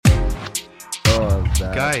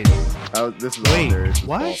sad. Guys, This is all wait, Darius'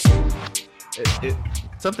 what? fault.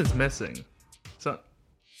 Something's missing. So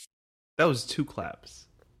that was 2 claps.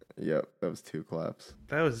 Yep, that was 2 claps.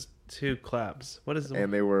 That was 2 claps. What is the?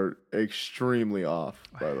 And they were extremely off,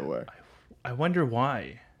 by the way. I wonder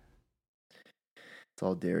why. It's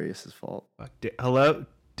all Darius' fault. Fuck, hello,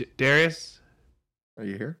 Darius. Are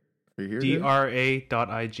you here? Are you here?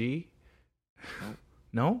 DRA.IG.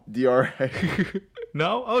 No. DRA.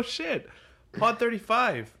 No. Oh shit. Pod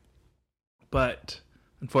 35. But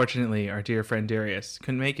unfortunately, our dear friend Darius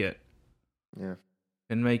couldn't make it. Yeah.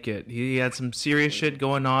 Didn't make it. He had some serious shit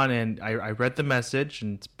going on, and I read the message,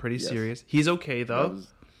 and it's pretty serious. He's okay though.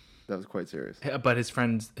 That was quite serious. But his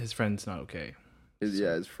friend's not okay.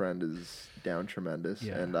 His friend is down tremendous,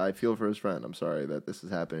 Yeah. and I feel for his friend. I'm sorry that this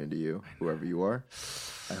is happening to you, whoever you are.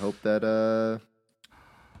 I hope that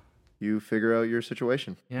you figure out your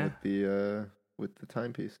situation with the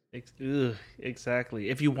timepiece. Exactly.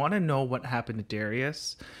 If you want to know what happened to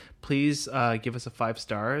Darius, please give us a 5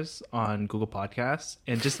 stars on Google Podcasts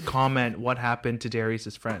and just comment what happened to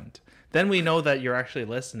Darius's friend. Then we know that you're actually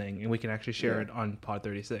listening, and we can actually share it on Pod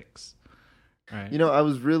 36. Right. You know, I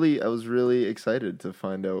was really excited to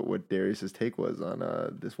find out what Darius's take was on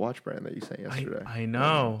this watch brand that you sent yesterday. I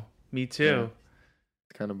know. Me too. Yeah.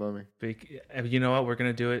 It's kind of bumming. You know what? We're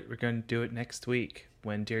gonna do it. We're gonna do it next week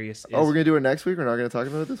when Darius is. Oh, we're gonna do it next week. We're not gonna talk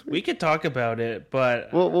about it this week. We could talk about it,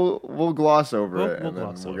 but we'll gloss over it, we'll and then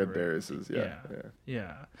gloss we'll over get it. Darius's.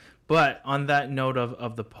 Yeah. But on that note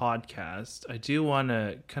of the podcast, I do want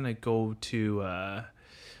to kind of go to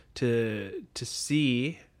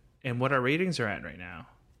see and what our ratings are at right now.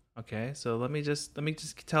 Okay, so let me just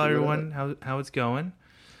tell everyone how it's going.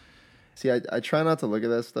 See, I try not to look at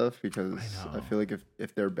that stuff because I feel like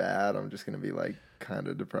if they're bad, I'm just gonna be like kind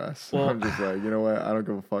of depressed. Well, I'm just like, you know what? I don't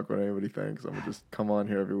give a fuck what anybody thinks. I'm gonna just come on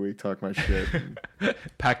here every week, talk my shit, and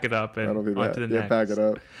pack it up, and that'll be that. To the next. Pack it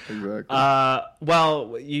up. Exactly.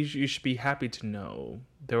 Well, you should be happy to know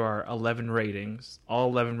there are 11 ratings. All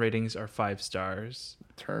 11 ratings are 5 stars.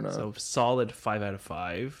 Turn up. So solid 5 out of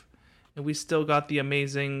 5, and we still got the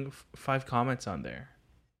amazing 5 comments on there.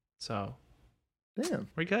 So, damn,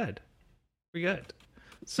 we're good. We're good.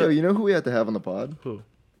 So you know who we had to have on the pod? Who?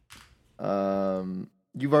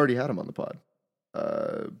 You've already had him on the pod.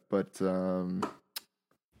 But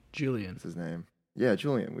Julian. What's his name? Yeah,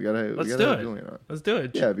 Julian. We gotta have Julian on. Let's do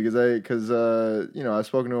it. Yeah, because I've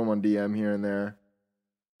spoken to him on DM here and there.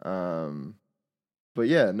 But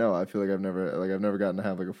yeah, no, I feel like I've never gotten to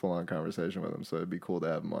have like a full on conversation with him, so it'd be cool to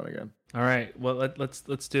have him on again. All right, well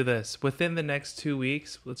let's do this within the next 2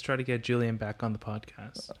 weeks. Let's try to get Julian back on the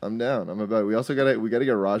podcast. I'm down. I'm about it. We also gotta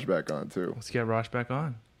get Raj back on too. Let's get Raj back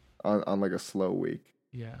on like a slow week.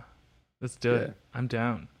 Yeah, let's do it. I'm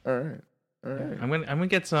down. All right. Yeah, I'm gonna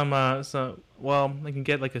get some. I can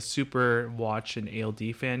get like a super watch and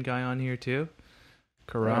ALD fan guy on here too.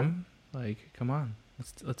 Karam, come on.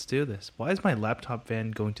 Let's do this. Why is my laptop van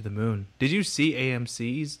going to the moon? Did you see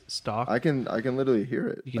AMC's stock? I can literally hear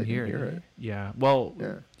it. You can hear it. Yeah. Well.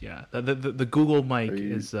 Yeah. The Google mic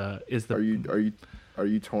is the. Are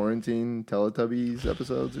you torrenting Teletubbies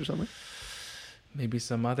episodes or something? Maybe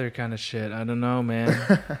some other kind of shit. I don't know, man.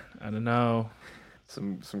 I don't know.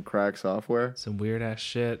 Some crack software. Some weird ass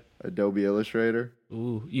shit. Adobe Illustrator.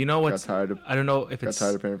 Ooh, you know what's? I don't know if it's. Got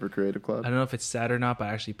tired of paying for Creative Club. I don't know if it's sad or not, but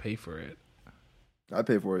I actually pay for it. I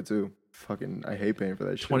pay for it too. Fucking, I hate paying for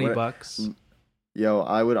that shit. $20. Yo,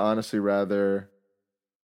 I would honestly rather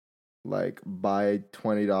like buy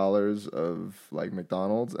 $20 of like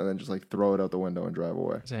McDonald's and then just like throw it out the window and drive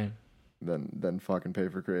away. Same. Than fucking pay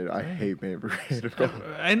for Creative. I hate paying for Creative Club.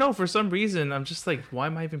 I know, for some reason I'm just like, why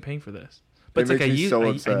am I even paying for this? But it's like I need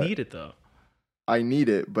it though. I need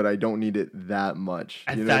it, but I don't need it that much.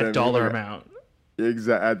 At that dollar amount.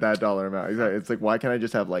 At that dollar amount. Exactly. It's like, why can't I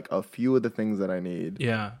just have like a few of the things that I need?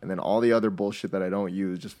 Yeah. And then all the other bullshit that I don't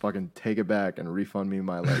use, just fucking take it back and refund me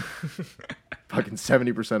my like fucking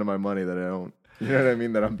 70% of my money that I don't. You know what I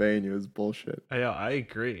mean? That I'm paying you is bullshit. Yeah, I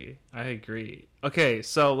agree. Okay,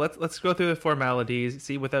 so let's go through the formalities.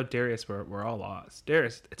 See, without Darius, we're all lost.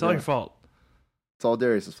 Darius, it's all your fault. It's all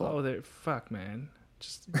Darius' fault. Oh, fuck, man.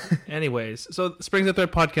 Just, anyways, so Springs of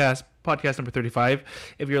Thread podcast number 35.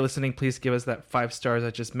 If you're listening, please give us that 5 stars I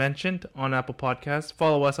just mentioned on Apple Podcasts.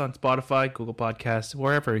 Follow us on Spotify, Google Podcasts,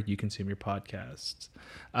 wherever you consume your podcasts.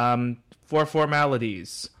 For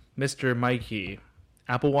formalities, Mr. Mikey,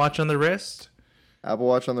 Apple Watch on the wrist. Apple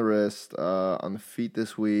Watch on the wrist. On the feet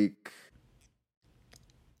this week.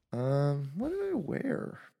 What did I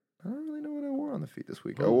wear? I don't really know what I wore on the feet this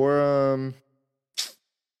week. I wore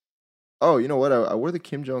Oh, you know what? I wore the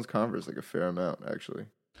Kim Jones Converse like a fair amount, actually.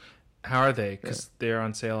 How are they? Because they're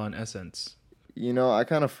on sale on Essence. You know, I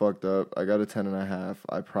kind of fucked up. I got a 10.5.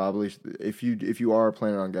 I probably, if you are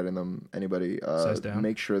planning on getting them, anybody, Size down?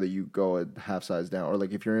 make sure that you go a half size down, or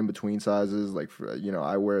like if you're in between sizes, like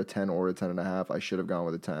I wear a 10 or a 10.5. I should have gone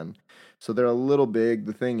with a 10. So they're a little big.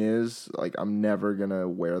 The thing is, like, I'm never gonna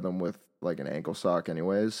wear them with like an ankle sock,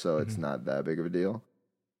 anyways. So it's not that big of a deal.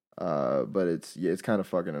 But it's kind of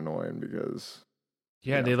fucking annoying because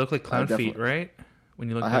they look like clown feet, right? When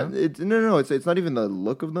you look down? No. It's not even the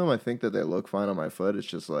look of them. I think that they look fine on my foot. It's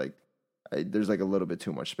just like there's like a little bit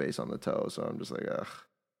too much space on the toe, so I'm just like, ugh.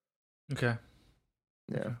 Okay.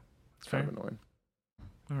 Yeah, it's kind of annoying.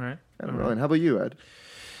 All right. Annoying. How about you, Ed?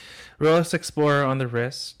 Rolex Explorer on the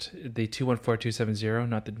wrist, the 214270,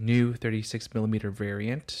 not the new 36mm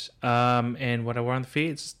variant. And what I wore on the feet,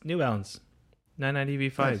 it's New Balance 990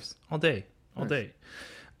 V5s. Nice. All day.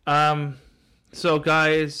 So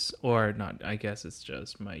guys, or not, I guess it's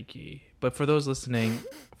just Mikey. But for those listening,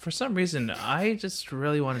 for some reason, I just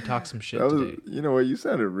really want to talk some shit today. You know what? You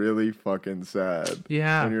sounded really fucking sad.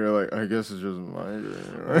 Yeah. And you're like, I guess it's just Mikey.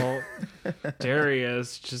 Well,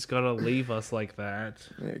 Darius just gotta leave us like that.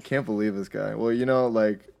 Yeah, I can't believe this guy. Well,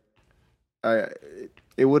 like,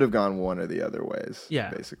 it would have gone one or the other ways. Yeah.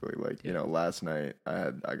 Basically, like, last night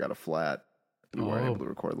I got a flat. We weren't able to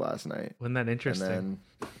record last night. Wasn't that interesting?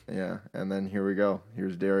 And then here we go.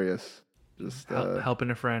 Here's Darius, just helping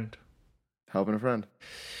a friend. Helping a friend.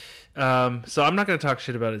 So I'm not going to talk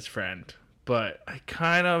shit about his friend, but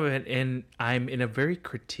I'm in a very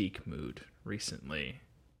critique mood recently,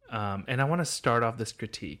 and I want to start off this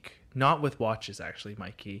critique not with watches, actually,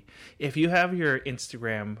 Mikey. If you have your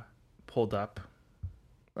Instagram pulled up.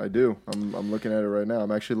 I do. I'm looking at it right now.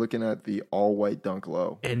 I'm actually looking at the all white Dunk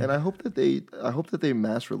Low, and I hope that they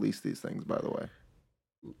mass release these things. By the way,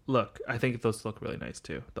 look, I think those look really nice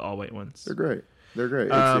too. The all white ones. They're great.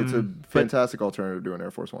 It's a fantastic alternative to an Air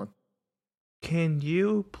Force One. Can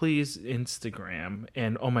you please Instagram?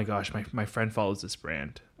 And oh my gosh, my friend follows this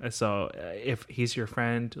brand. So if he's your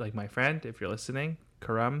friend, like my friend, if you're listening,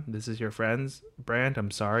 Karam, this is your friend's brand.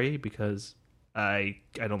 I'm sorry because I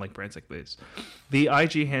don't like brands like this. The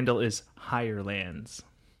IG handle is Higher Lands.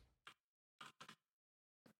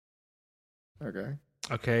 Okay.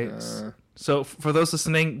 So for those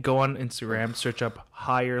listening, go on Instagram, search up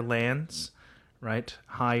Higher Lands, right?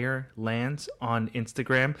 Higher Lands on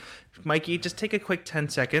Instagram. Mikey, just take a quick 10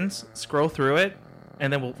 seconds, scroll through it,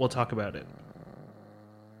 and then we'll talk about it.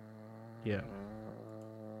 Yeah.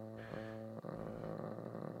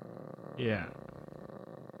 Yeah.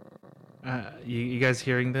 You guys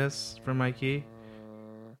hearing this from Mikey?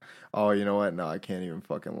 Oh, you know what? No, I can't even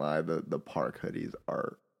fucking lie. The Park hoodies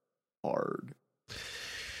are hard.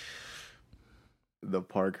 The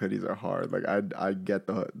Park hoodies are hard. Like I get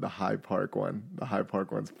the High Park one. The High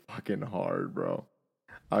Park one's fucking hard, bro.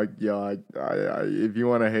 I if you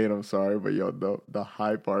want to hate, I'm sorry, but the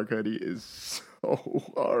High Park hoodie is so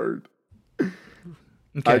hard.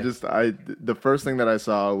 Okay. The first thing that I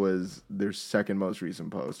saw was their second most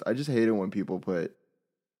recent post. I just hate it when people put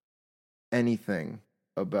anything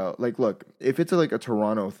about, like, look, if it's like a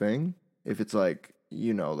Toronto thing, if it's like,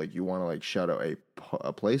 like you want to like shout out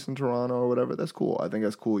a place in Toronto or whatever, that's cool. I think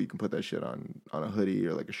that's cool. You can put that shit on a hoodie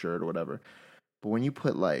or like a shirt or whatever. But when you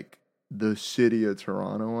put like the city of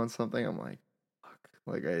Toronto on something, I'm like,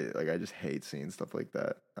 fuck. I just hate seeing stuff like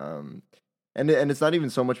that. And it's not even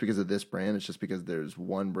so much because of this brand. It's just because there's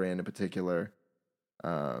one brand in particular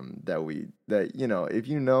that if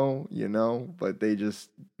you know, but they just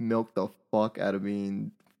milk the fuck out of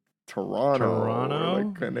being Toronto, or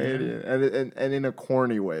like Canadian, yeah. and in a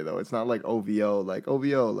corny way though. It's not like OVO,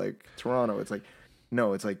 like Toronto. It's like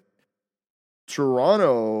no, it's like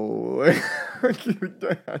Toronto.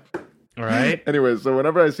 All right. Anyway, so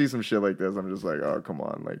whenever I see some shit like this, I'm just like, oh come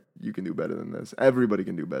on, like you can do better than this. Everybody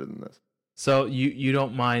can do better than this. So you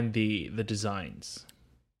don't mind the designs?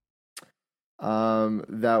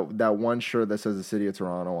 That one shirt that says the city of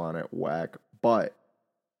Toronto on it, whack. But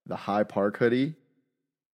the High Park hoodie,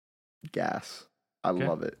 gas. I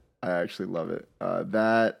love it. I actually love it.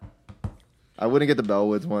 That I wouldn't get the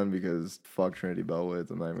Bellwoods one because fuck Trinity Bellwoods.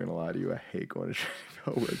 I'm not even gonna lie to you. I hate going to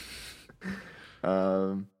Trinity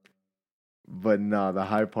Bellwoods. But no, the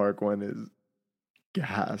High Park one is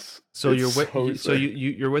gas. So you're with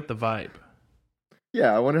the vibe.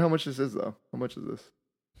 Yeah, I wonder how much this is though. How much is this?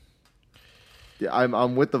 Yeah,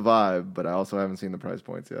 I'm with the vibe, but I also haven't seen the price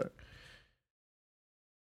points yet.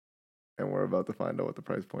 And we're about to find out what the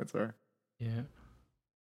price points are. Yeah.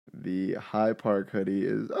 The High Park hoodie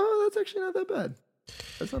is that's actually not that bad.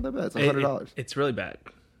 That's not that bad. It's $100. It's really bad.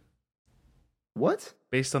 What?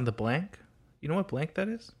 Based on the blank? You know what blank that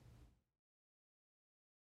is?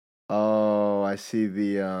 Oh, I see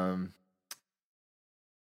the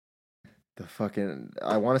fucking,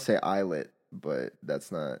 I want to say eyelet, but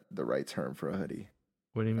that's not the right term for a hoodie.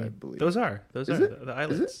 What do you I mean? believe. Those are the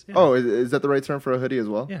eyelets. Is it? Yeah. Oh, is that the right term for a hoodie as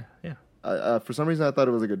well? Yeah. For some reason, I thought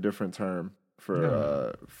it was like a different term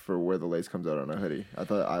No. for where the lace comes out on a hoodie. I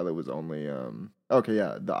thought eyelet was only Okay,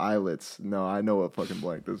 yeah, the eyelets. No, I know what fucking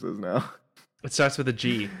blank this is now. It starts with a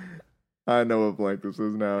G. I know what blank this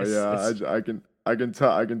is now. I can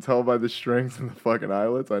tell by the strings and the fucking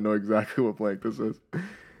eyelets. I know exactly what blank this is.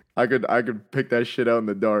 I could pick that shit out in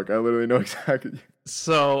the dark. I literally know exactly.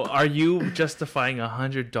 So, are you justifying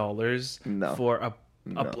 $100 No. for a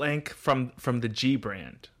No. blank from the G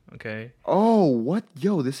brand? Okay. Oh, what?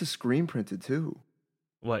 Yo, this is screen printed too.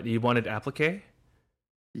 What, you wanted applique?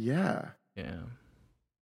 Yeah. Yeah.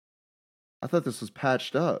 I thought this was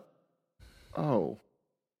patched up. Oh.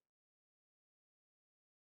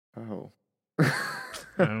 Oh.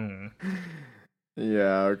 Oh.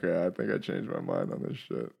 Yeah, okay. I think I changed my mind on this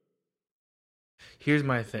shit. Here's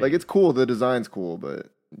my thing. Like, it's cool. The design's cool, but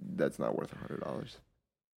that's not worth $100.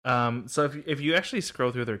 So if you actually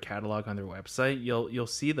scroll through their catalog on their website, you'll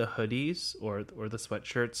see the hoodies or the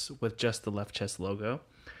sweatshirts with just the left chest logo,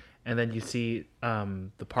 and then you see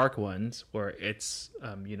the Park ones where it's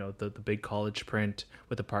the big college print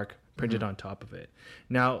with the Park printed on top of it.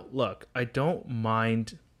 Now, look, I don't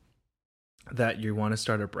mind that you want to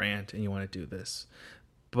start a brand and you want to do this,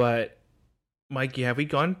 but Mikey, have we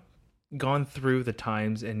gone through the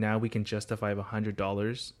times and now we can justify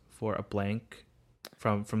 $100 for a blank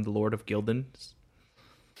from the Lord of Gildan?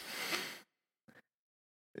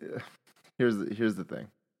 Yeah. Here's the thing.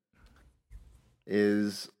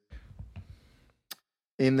 Is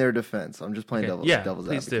in their defense, I'm just playing devil's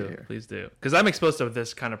advocate here. Please do. Because I'm exposed to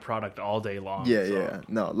this kind of product all day long. Yeah.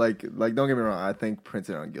 No, like don't get me wrong. I think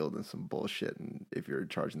printed on Gildan's some bullshit, and if you're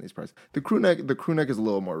charging these prices, the crew neck is a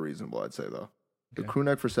little more reasonable, I'd say though. The crew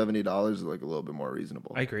neck for $70 is like a little bit more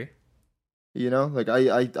reasonable. I agree. You know, like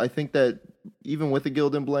I think that even with the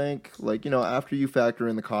Gildan blank, like, you know, after you factor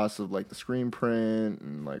in the cost of like the screen print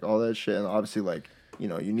and like all that shit, and obviously like, you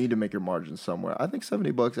know, you need to make your margins somewhere. I think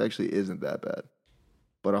 $70 actually isn't that bad.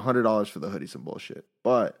 But $100 for the hoodie, some bullshit.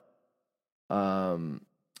 But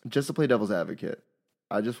just to play devil's advocate,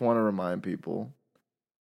 I just want to remind people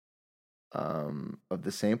of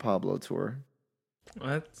the St. Pablo tour.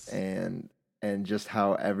 And just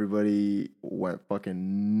how everybody went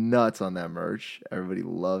fucking nuts on that merch. Everybody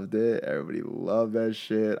loved it. Everybody loved that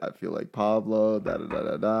shit. I feel like Pablo,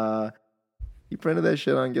 da. He printed that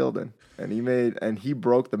shit on Gildan. And he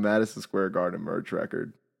broke the Madison Square Garden merch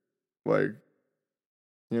record. Like,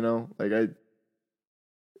 you know, like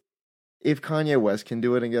if Kanye West can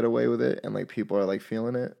do it and get away with it and like people are like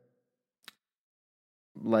feeling it,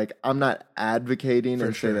 like I'm not advocating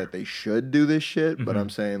say that they should do this shit, but I'm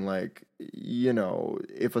saying like, you know,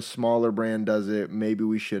 if a smaller brand does it, maybe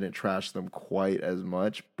we shouldn't trash them quite as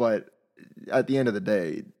much. But at the end of the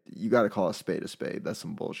day, you got to call a spade a spade. That's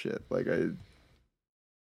some bullshit. Like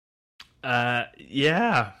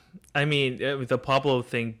yeah. I mean, the Pablo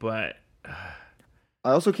thing, but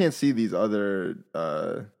I also can't see these other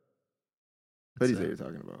hoodies that you're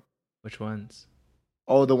talking about. Which ones?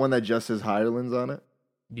 Oh, the one that just says Hirelings on it?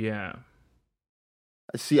 Yeah.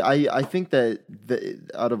 See, I think that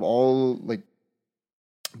out of all, like,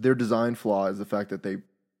 their design flaw is the fact that they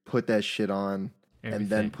put that shit on and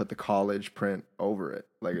then put the college print over it.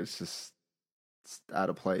 Like, it's out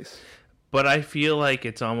of place. But I feel like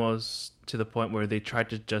it's almost to the point where they tried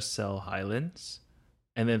to just sell Highlands,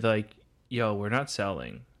 and then they're like, yo, we're not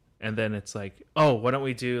selling. And then it's like, oh, why don't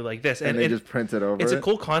we do like this? And they just print it over. It's a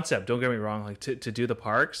cool concept. Don't get me wrong. Like to do the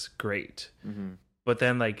parks, great. Mm-hmm. But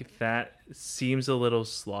then like that seems a little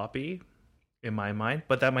sloppy in my mind.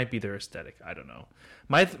 But that might be their aesthetic. I don't know.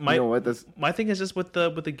 My you know what? My thing is just with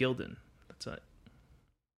the Gildan. That's it.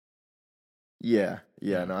 Yeah.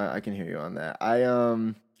 No, I can hear you on that.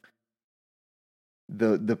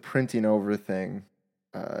 The printing over thing.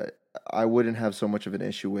 I wouldn't have so much of an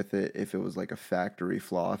issue with it if it was like a factory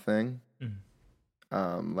flaw thing.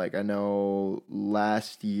 Like I know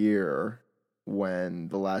last year when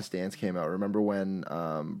The Last Dance came out, remember when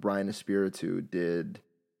Brian Espiritu did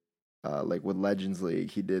like with Legends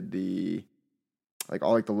League, he did the like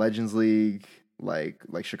all like the Legends League like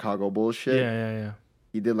Chicago Bulls shit. Yeah.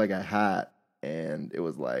 He did like a hat and it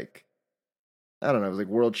was like I don't know, it was like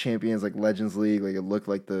World Champions like Legends League, like it looked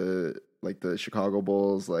like the Chicago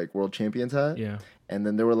Bulls like world champions hat. Yeah. And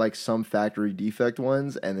then there were like some factory defect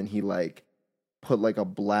ones, and then he like put like a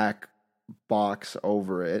black box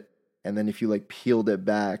over it and then if you like peeled it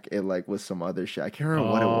back, it like was some other shit. I can't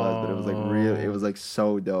remember what it was, but it was like real. It was like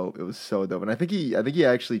so dope. It was so dope, and I think he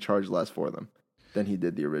actually charged less for them than he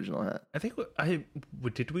did the original hat. I think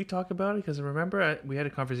did we talk about it? Because I remember we had a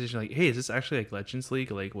conversation like, hey, is this actually like Legends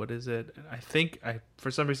League? Like, what is it? And I think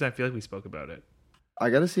for some reason I feel like we spoke about it. I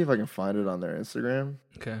gotta see if I can find it on their Instagram.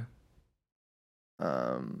 Okay.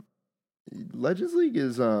 Legends League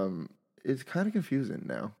is it's kind of confusing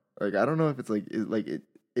now. Like I don't know if it's like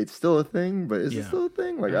it's still a thing, but is it still a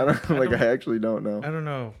thing? Like I actually don't know. I don't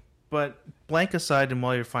know. But blank aside, and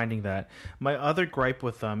while you're finding that, my other gripe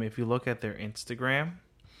with them, if you look at their Instagram,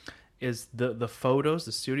 is the photos,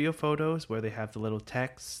 the studio photos, where they have the little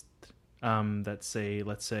text that say,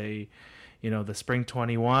 let's say, the Spring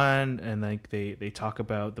 21, and like they talk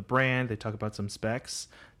about the brand, they talk about some specs.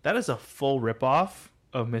 That is a full ripoff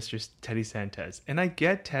of Mr. Teddy Santes. And I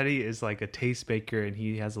get Teddy is like a tastemaker and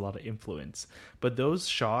he has a lot of influence. But those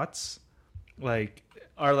shots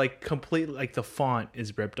are like completely like the font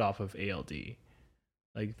is ripped off of ALD.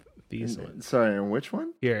 Like these ones. Sorry, and which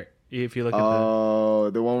one? Here, if you look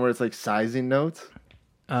at the one where it's like sizing notes?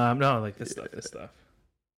 No, like this stuff.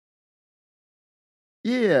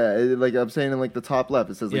 Yeah, like I'm saying in like the top left,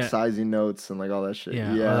 it says like sizing notes and like all that shit.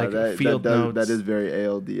 Yeah, like that is very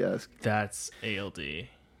ALD-esque. That's ALD.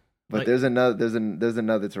 But like, there's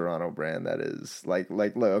another Toronto brand that is like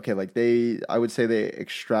look, okay, like I would say they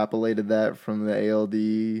extrapolated that from the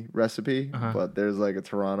ALD recipe, but there's like a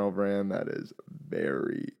Toronto brand that is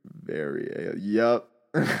very, very ALD. Yep.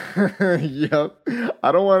 Yep.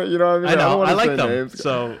 I don't want to, you know what I mean? I know, I like them. Names.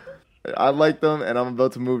 So I like them, and I'm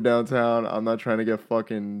about to move downtown. I'm not trying to get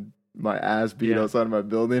fucking my ass beat outside of my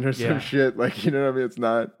building or some shit. Like, you know what I mean? It's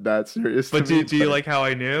not that serious. But do you like how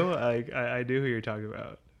I knew? I knew who you're talking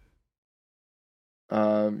about.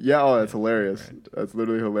 That's hilarious. Right. That's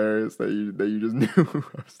literally hilarious that you just knew.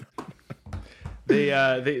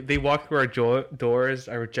 They walked through our doors.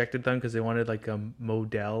 I rejected them because they wanted like a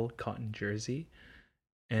Model cotton jersey,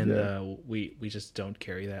 and we just don't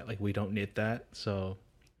carry that. Like we don't knit that, so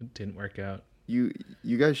it didn't work out. You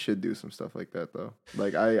guys should do some stuff like that though.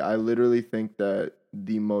 Like I literally think that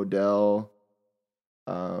the Model,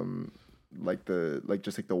 like the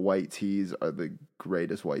white tees are the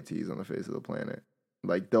greatest white tees on the face of the planet.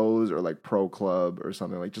 Like those or like Pro Club or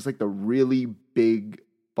something, like just like the really big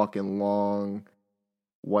fucking long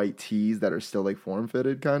white tees that are still like form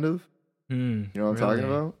fitted kind of. You know what I'm talking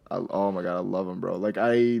about? Oh my god, I love them, bro. Like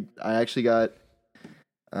I actually got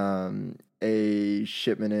a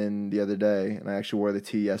shipment in the other day, and I actually wore the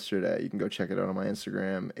tee yesterday. You can go check it out on my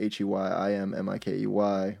Instagram,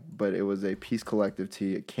 HEYIMMIKEY. But it was a Peace Collective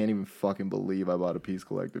tee. I can't even fucking believe I bought a Peace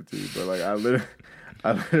Collective tee. But like I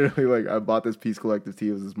literally like I bought this Peace Collective tee.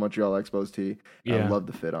 It was this Montreal Expos tee. I loved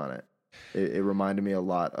the fit on it. It reminded me a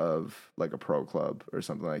lot of like a Pro Club or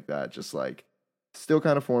something like that. Just like still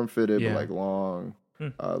kind of form fitted, but like long.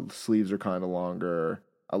 Sleeves are kind of longer.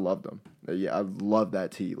 I love them. Yeah, I love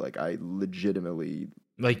that tee. Like I legitimately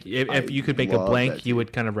like if you could make a blank, you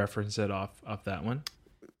would kind of reference it off that one.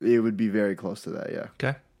 It would be very close to that. Yeah.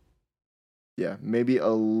 Okay. Yeah, maybe a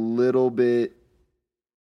little bit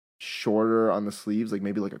shorter on the sleeves, like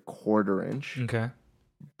maybe like a 1/4 inch. Okay.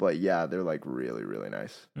 But yeah, they're like really, really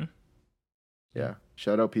nice. Yeah.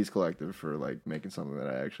 Shout out Peace Collective for like making something that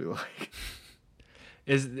I actually like.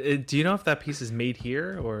 Do you know if that piece is made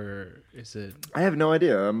here or is it? I have no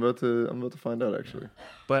idea. I'm about to find out actually.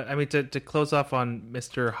 But I mean, to close off on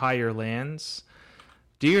Mr. Higher Lands,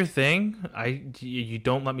 do your thing. You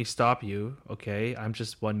don't let me stop you. Okay, I'm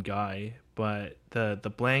just one guy. But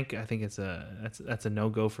the blank, I think that's a no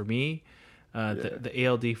go for me. The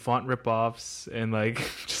ALD font ripoffs and like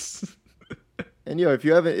just. And if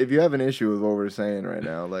you have an issue with what we're saying right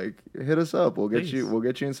now, like hit us up. We'll get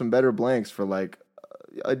you in some better blanks for like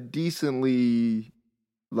a decently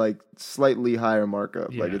like slightly higher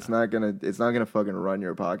markup. Like it's not gonna fucking run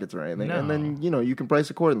your pockets or anything. No. And then you can price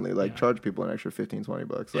accordingly. Like charge people an extra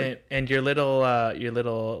 $15-$20. Like, and your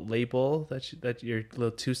little label that your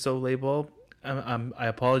little Tuso label. I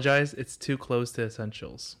apologize. It's too close to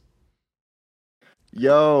essentials.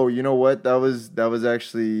 Yo, you know what? That was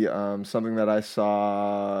actually something that I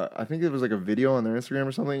saw. I think it was like a video on their Instagram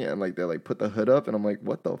or something, and like they like put the hood up, and I'm like,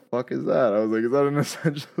 what the fuck is that? I was like, is that an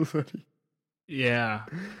essentials hoodie? Yeah.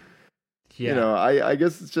 I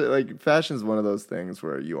guess it's just like fashion's one of those things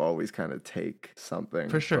where you always kind of take something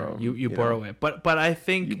for sure. You borrow it, but I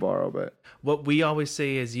think you borrow it. What we always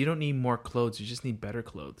say is you don't need more clothes, you just need better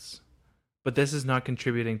clothes. But this is not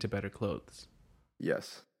contributing to better clothes.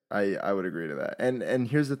 Yes. I would agree to that. And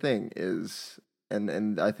here's the thing is,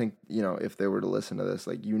 and I think, you know, if they were to listen to this,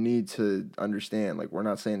 like, you need to understand, like, we're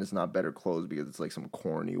not saying it's not better clothes because it's like some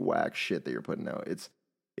corny whack shit that you're putting out. It's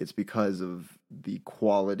because of the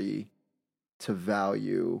quality to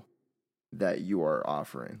value that you are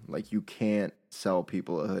offering. Like, you can't sell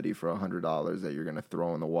people a hoodie for $100 that you're gonna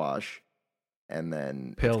throw in the wash and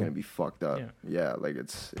then it's gonna be fucked up. Yeah, like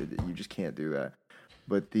you just can't do that.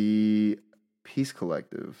 But the Peace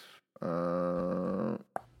Collective, and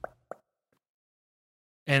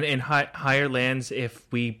in higher lands, if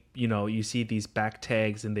you see these back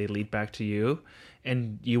tags and they lead back to you,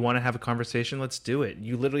 and you want to have a conversation, let's do it.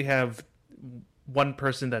 You literally have one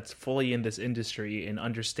person that's fully in this industry and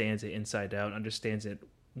understands it inside out, understands it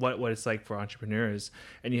what it's like for entrepreneurs,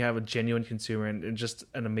 and you have a genuine consumer and just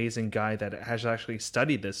an amazing guy that has actually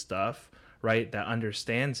studied this stuff, right? That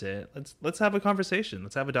understands it. Let's have a conversation.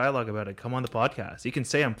 Let's have a dialogue about it. Come on the podcast. You can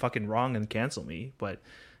say I'm fucking wrong and cancel me, but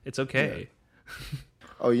it's okay. Yeah.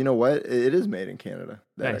 Oh, you know what? It is made in Canada.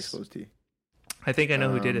 That nice. Expos tee. I think I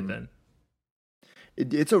know who did it then.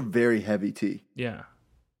 It's a very heavy tee. Yeah.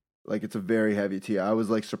 Like, it's a very heavy tee. I was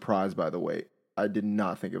like surprised by the weight. I did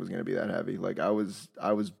not think it was going to be that heavy. Like, I was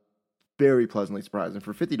very pleasantly surprised. And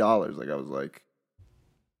for $50, like, I was like,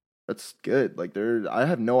 that's good. Like, I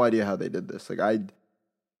have no idea how they did this. Like,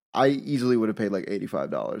 I easily would have paid like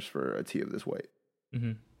 $85 for a tee of this weight.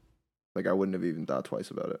 Mm-hmm. Like, I wouldn't have even thought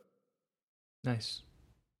twice about it. Nice.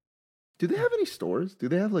 Do they have any stores? Do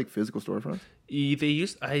they have like physical storefronts?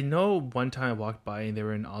 I know one time I walked by and they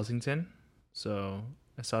were in Ossington, so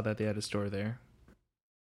I saw that they had a store there.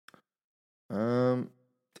 Damn,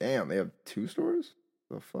 they have 2 stores?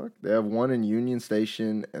 The fuck? They have one in Union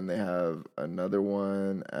Station and they have another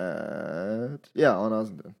one on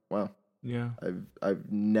Ossington. Wow. Yeah.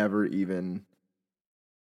 I've never even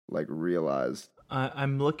like realized.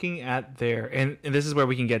 I'm looking at and this is where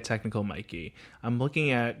we can get technical, Mikey. I'm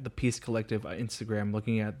looking at the Peace Collective Instagram,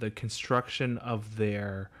 looking at the construction of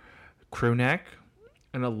their crew neck,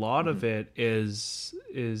 and a lot of it is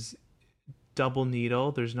double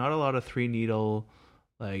needle. There's not a lot of 3 needle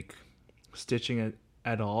like stitching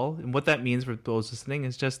at all. And what that means for those listening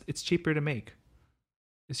is just it's cheaper to make.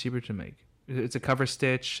 It's cheaper to make. It's a cover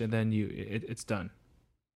stitch, and then it's done.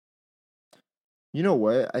 You know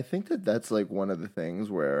what? I think that's like one of the things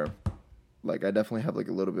where, like, I definitely have like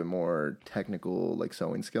a little bit more technical like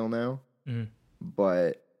sewing skill now. Mm-hmm.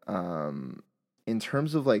 But in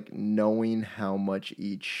terms of like knowing how much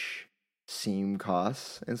each seam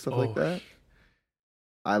costs and stuff like that,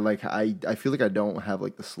 I feel like I don't have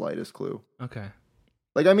like the slightest clue. Okay.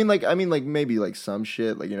 Like I mean maybe like some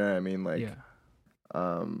shit, like, you know what I mean, like yeah.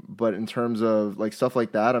 But in terms of like stuff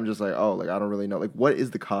like that, I'm just like, oh, like I don't really know, like what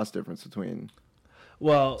is the cost difference between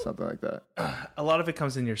something like that. A lot of it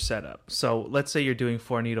comes in your setup. So let's say you're doing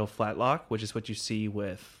 4 needle flat lock, which is what you see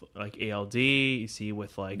with like ALD, you see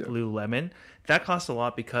with like Lululemon. That costs a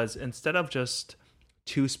lot because instead of just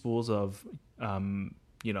 2 spools of,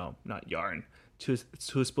 not yarn, two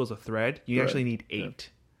spools of thread, you actually need 8. Yeah.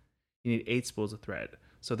 You need 8 spools of thread.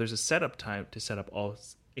 So there's a setup time to set up all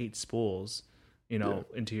 8 spools,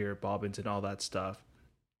 into your bobbins and all that stuff.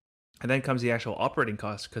 And then comes the actual operating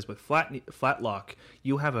cost, because with flat lock,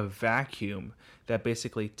 you have a vacuum that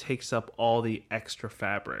basically takes up all the extra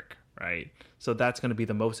fabric, right? So that's going to be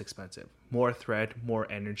the most expensive. More thread,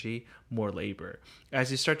 more energy, more labor. As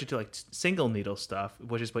you start to do like single needle stuff,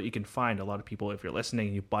 which is what you can find a lot of people, if you're listening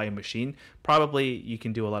and you buy a machine, probably you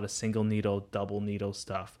can do a lot of single needle, double needle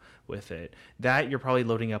stuff with it. That you're probably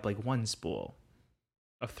loading up like 1 spool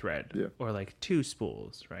of thread or like 2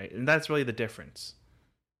 spools, right? And that's really the difference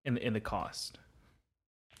in the cost.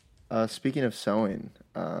 Speaking of sewing,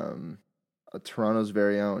 Toronto's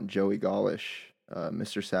very own Joey Gaulish,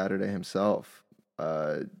 Mr. Saturday himself,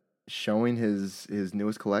 showing his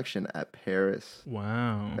newest collection at Paris.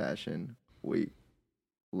 Wow. Fashion Week.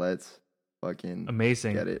 Let's fucking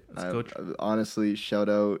amazing. Get it. Honestly, shout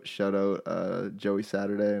out Joey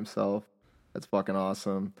Saturday himself. That's fucking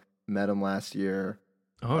awesome. Met him last year.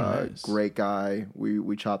 Oh, nice. Great guy.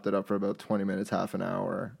 We chopped it up for about 20 minutes, half an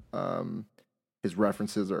hour. His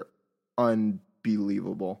references are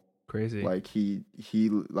unbelievable. Crazy. Like he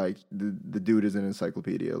like the dude is an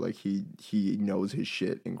encyclopedia. Like he knows his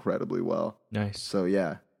shit incredibly well. Nice. So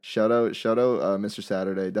yeah, shout out Mr.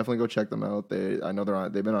 Saturday. Definitely go check them out. They've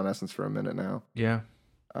been on Essence for a minute now. Yeah.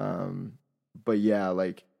 But yeah,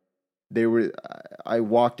 like I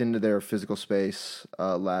walked into their physical space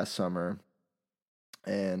last summer.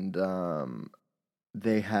 And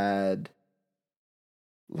they had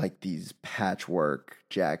like these patchwork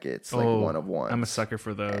jackets, like one of one. I'm a sucker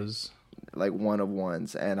for those. like one of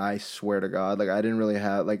ones, and I swear to God, like I didn't really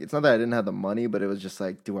have like it's not that I didn't have the money, but it was just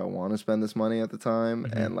like, do I want to spend this money at the time?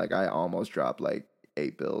 And like I almost dropped like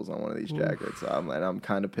 $8 on one of these jackets. So I'm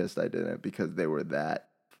kind of pissed I didn't because they were that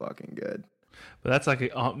fucking good. But that's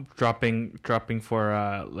like dropping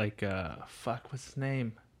for fuck, what's his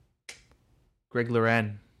name? Greg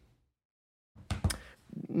Loren.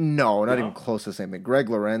 No, not even close to the same thing. Greg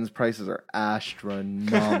Loren's prices are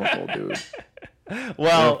astronomical, dude.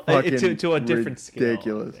 Well, to a different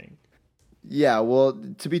ridiculous scale. Yeah, well,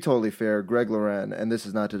 to be totally fair, Greg Loren, and this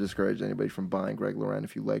is not to discourage anybody from buying Greg Loren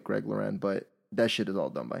if you like Greg Loren, but that shit is all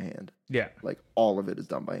done by hand. Yeah. Like all of it is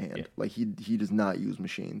done by hand. Yeah. Like he does not use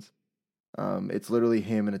machines. It's literally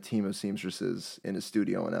him and a team of seamstresses in a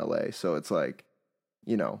studio in LA. So it's like,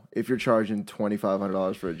 you know, if you're charging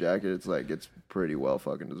 $2,500 for a jacket, it's like it's pretty well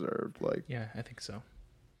fucking deserved. Like, yeah, I think so.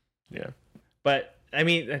 Yeah, but I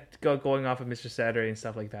mean, going off of Mr. Saturday and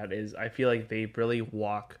stuff like that is, I feel like they really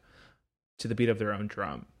walk to the beat of their own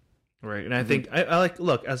drum, right? And I think I like,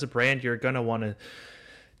 look, as a brand, you're gonna want to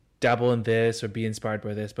dabble in this or be inspired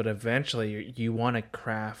by this, but eventually you want to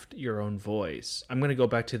craft your own voice. I'm gonna go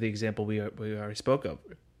back to the example we already spoke of.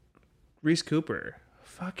 Reese Cooper,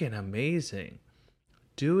 fucking amazing,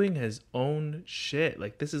 doing his own shit.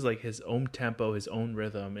 Like this is like his own tempo, his own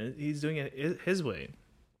rhythm, and he's doing it his way.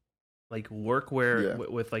 Like workwear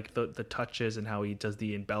with like the touches and how he does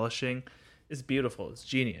the embellishing is beautiful. It's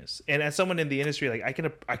genius. And as someone in the industry, like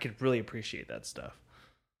I could really appreciate that stuff.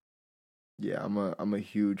 Yeah, I'm a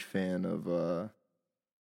huge fan of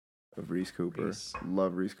Reese Cooper.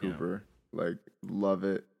 Love Reese Cooper. Yeah. Like love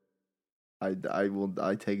it.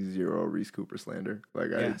 I take zero Reese Cooper slander.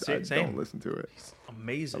 Like I don't listen to it. He's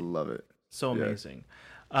amazing. I love it. So amazing.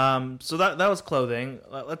 So that was clothing.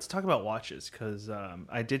 Let's talk about watches, because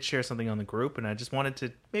I did share something on the group, and I just wanted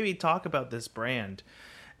to maybe talk about this brand.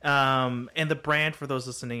 And the brand, for those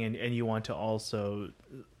listening, and you want to also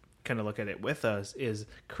kind of look at it with us, is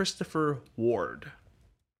Christopher Ward.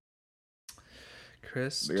 They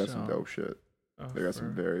got some dope shit. They got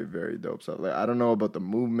some very, very dope stuff. Like I don't know about the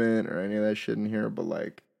movement or any of that shit in here, but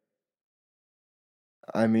like,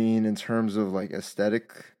 I mean, in terms of like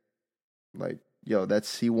aesthetic, like, yo, that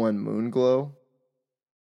C1 Moon Glow,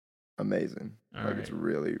 amazing. It's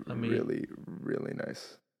really, really, really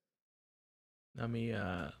nice. Let me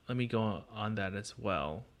go on that as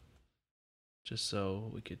well, just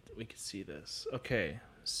so we could see this. Okay,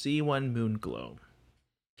 C1 Moon Glow.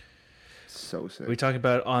 So sick. We talking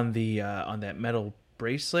about on the on that metal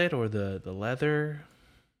bracelet or the leather?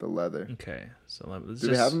 The leather. Okay, so do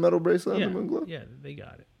they have a metal bracelet on the Moon Glow? Yeah, they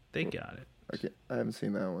got it. They got it. I haven't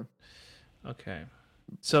seen that one. Okay,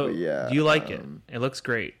 so do you like it? It looks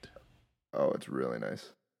great. Oh, it's really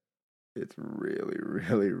nice. It's really,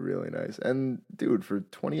 really, really nice. And dude, for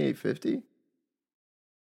 $28.50,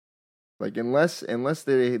 like unless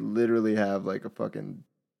they literally have like a fucking,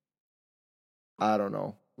 I don't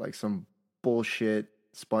know, like some bullshit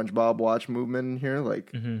SpongeBob watch movement in here,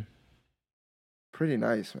 like pretty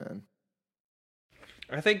nice, man.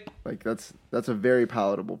 I think like that's a very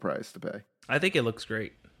palatable price to pay. I think it looks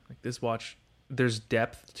great. Like this watch, there's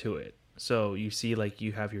depth to it. So you see, like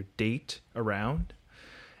you have your date around,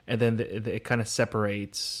 and then it kind of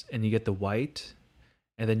separates, and you get the white,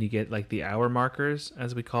 and then you get like the hour markers,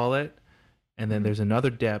 as we call it, and then there's another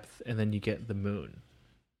depth, and then you get the moon.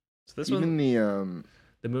 So this even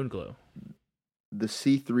the Moon Glow, the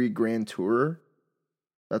C3 Grand Tourer,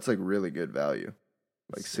 that's like really good value,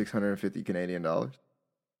 like 650 Canadian dollars.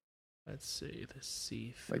 Let's see, the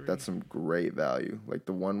C3. Like that's some great value. Like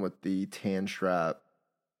the one with the tan strap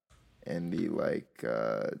and the like,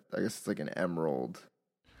 I guess it's like an emerald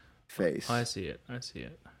face. Oh, I see it.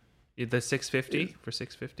 The 650 for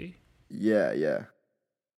 650. Yeah.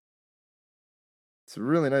 It's a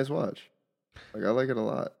really nice watch. Like I like it a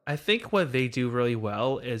lot. I think what they do really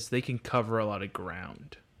well is they can cover a lot of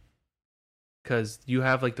ground. Because you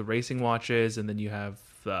have like the racing watches, and then you have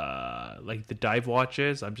like the dive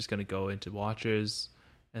watches. I'm just gonna go into watches,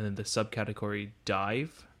 and then the subcategory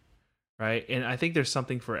dive, right? And I think there's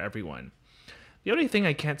something for everyone. The only thing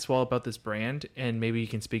I can't swallow about this brand, and maybe you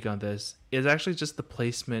can speak on this, is actually just the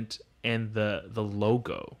placement and the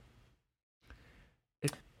logo.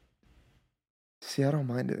 See, I don't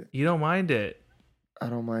mind it. You don't mind it? I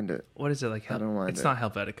don't mind it. What is it like? I don't mind it. It's not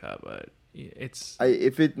Helvetica, but it's.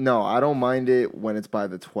 I don't mind it when it's by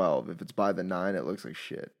the 12. If it's by the 9, it looks like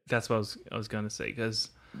shit. That's what I was gonna say, because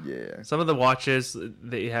yeah, some of the watches,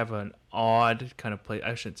 they have an odd kind of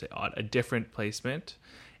I shouldn't say odd, a different placement,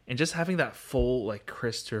 and just having that full like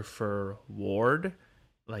Christopher Ward,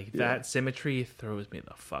 Like that symmetry throws me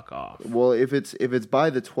the fuck off. Well, if it's by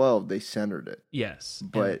the 12, they centered it. Yes,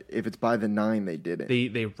 but if it's by the 9, they didn't.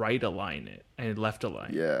 They right align it and left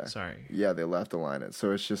align. Yeah, sorry. Yeah, they left align it,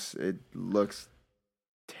 so it looks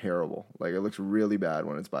terrible. Like it looks really bad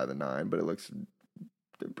when it's by the 9, but it looks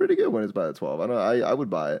pretty good when it's by the 12. I would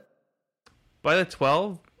buy it. By the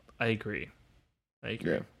 12, I agree.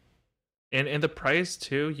 Yeah. And the price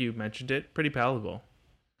too, you mentioned it, pretty palatable.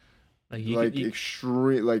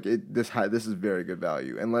 Extreme. Like this is very good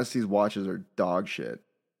value. Unless these watches are dog shit.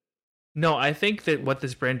 No, I think that what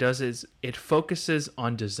this brand does is it focuses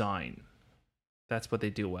on design. That's what they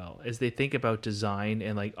do well. Is they think about design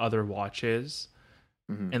and like other watches,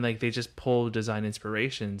 and like they just pull design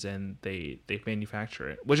inspirations and they manufacture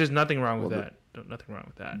it, which is nothing wrong with that. Nothing wrong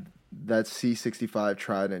with that. That C65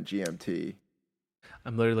 Trident GMT.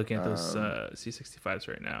 I'm literally looking at those C65s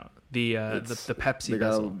right now. The Pepsi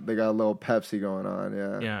bezel. They got a little Pepsi going on,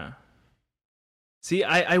 yeah. Yeah. See,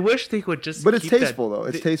 I wish they would just. But it's tasteful though.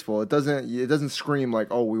 It's tasteful. It doesn't scream like,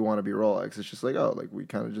 oh, we want to be Rolex. It's just like, oh, like we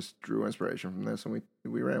kind of just drew inspiration from this and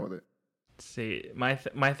we ran with it. See, my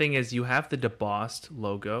thing is, you have the DeBossed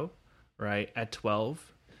logo, right, at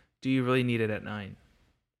 12. Do you really need it at 9?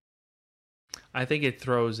 I think it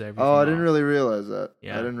throws everything. Oh, I didn't really realize that.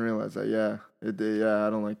 Yeah. I didn't realize that. Yeah, it did. Yeah, I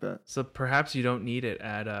don't like that. So perhaps you don't need it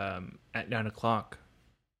at 9 o'clock.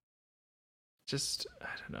 Just I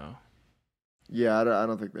don't know. Yeah, I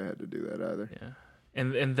don't think they had to do that either. Yeah,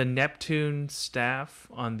 and the Neptune staff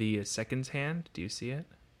on the seconds hand. Do you see it?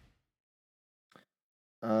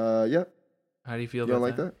 Yeah. How do you feel you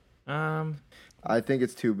about that? You don't like that? I think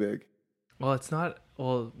it's too big. Well, it's not.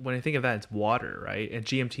 Well, when I think of that, it's water, right? And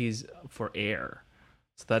GMT's for air,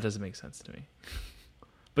 so that doesn't make sense to me.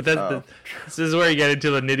 But this is where you get into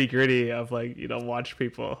the nitty gritty of like watch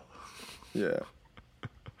people. Yeah.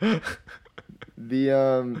 The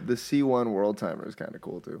C1 World Timer is kind of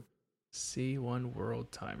cool too. C1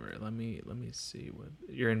 World Timer. Let me see what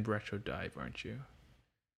you're in Retro Dive, aren't you?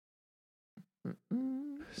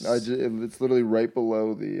 It's literally right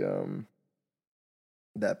below the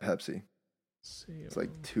that Pepsi. It's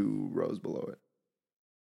like 2 rows below it.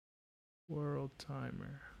 World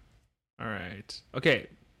Timer. All right. Okay.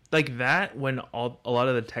 Like that, when a lot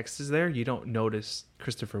of the text is there, you don't notice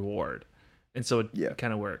Christopher Ward, and so it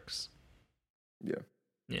kind of works. Yeah.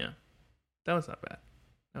 Yeah. That was not bad.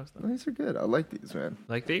 These are good. I like these, man.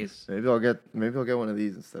 Like these? Maybe I'll get one of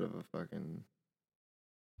these instead of a fucking.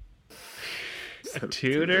 A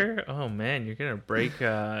Tudor? Oh man, you're gonna break.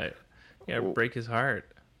 Break his heart.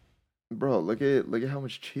 Bro, look at how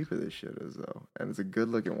much cheaper this shit is though, and it's a good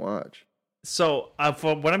looking watch. So,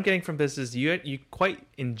 for what I'm getting from this is you quite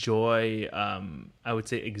enjoy, I would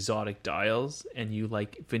say, exotic dials, and you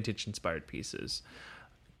like vintage inspired pieces.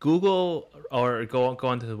 Google or go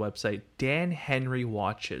onto the website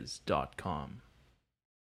danhenrywatches.com.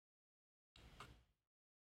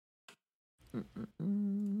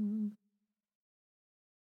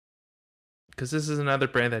 Because this is another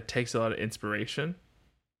brand that takes a lot of inspiration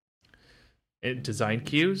and design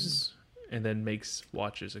cues and then makes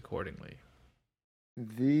watches accordingly.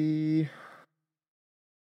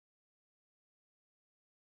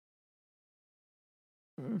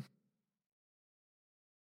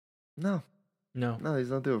 No, these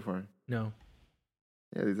don't do it for me. No.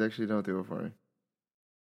 Yeah, these actually don't do it for me.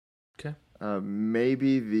 Okay.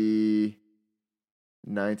 Maybe the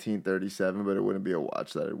 1937, but it wouldn't be a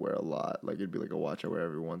watch that I'd wear a lot. Like it'd be like a watch I wear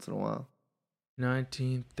every once in a while.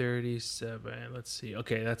 1937. Let's see.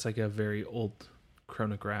 Okay, that's like a very old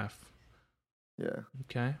chronograph. Yeah.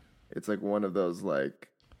 Okay. It's like one of those like,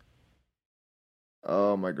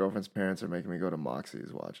 oh, my girlfriend's parents are making me go to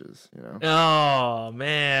Moxie's watches, Oh,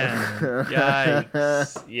 man.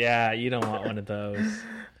 Yikes. Yeah, you don't want one of those.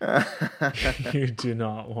 You do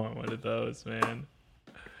not want one of those, man.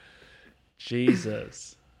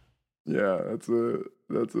 Jesus. Yeah, that's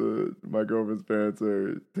my girlfriend's parents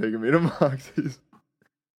are taking me to Moxie's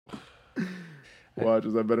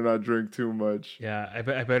watches. I better not drink too much. Yeah, I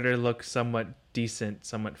better look somewhat decent,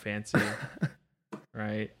 somewhat fancy.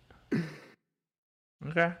 Right?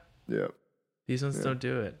 Okay. Yeah. These ones don't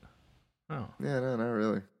do it. Oh. Yeah, no, not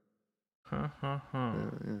really. Yeah.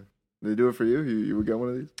 They do it for you? You would get one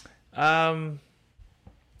of these?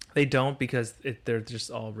 They don't because they're just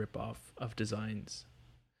all rip-off of designs.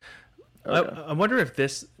 Okay. I wonder if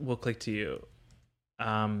this will click to you.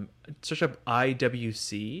 Search up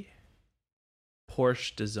IWC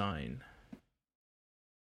Porsche design.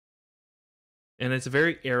 And it's a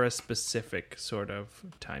very era-specific sort of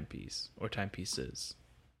timepiece or timepieces.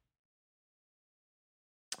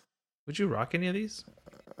 Would you rock any of these?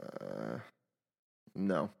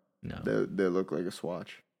 No. No. They look like a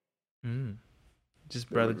Swatch. Just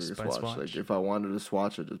They rather look just like buy a Swatch. Like if I wanted a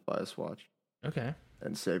Swatch, I'd just buy a Swatch. Okay.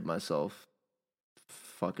 And save myself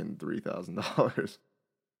fucking $3,000.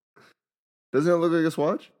 Doesn't it look like a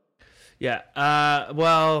Swatch? Yeah.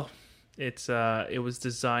 Well, it was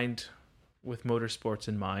designed with motorsports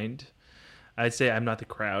in mind. I'd say I'm not the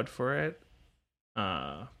crowd for it.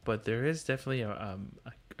 But there is definitely a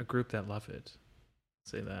group that love it.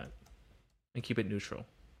 Say that. And keep it neutral.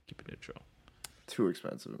 Too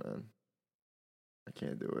expensive, man. I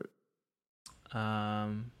can't do it.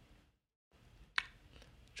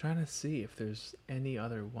 Trying to see if there's any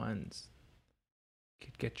other ones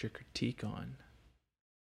could get your critique on.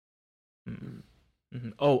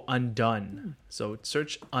 Oh, Undone. So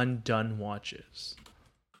search Undone watches.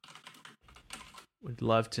 Would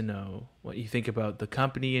love to know what you think about the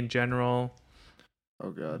company in general.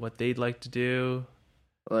 Oh god. What they'd like to do.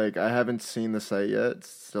 Like, I haven't seen the site yet. It's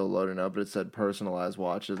still loading up, but it said personalized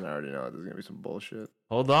watches, and I already know there's gonna be some bullshit.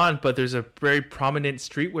 Hold on, but there's a very prominent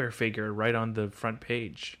streetwear figure right on the front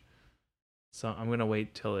page. So I'm gonna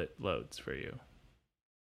wait till it loads for you.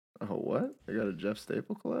 Oh, what? They got a Jeff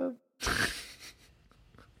Staple collab?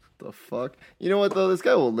 The fuck? You know what, though? This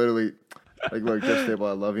guy will literally... Like, look, Jeff Staple,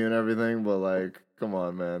 I love you and everything, but, like, come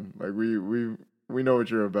on, man. Like, we know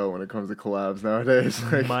what you're about when it comes to collabs nowadays.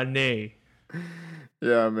 Like, money.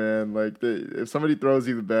 Yeah, man. Like, if somebody throws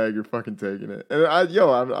you the bag, you're fucking taking it. And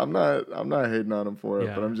I'm not hating on him for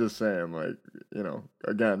it, but I'm just saying, like, you know,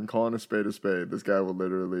 again, calling a spade a spade. This guy will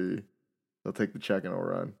literally, he'll take the check and he'll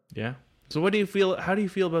run. Yeah. So what do you feel? How do you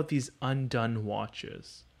feel about these Undone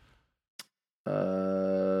watches?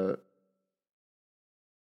 The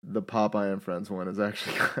Popeye and Friends one is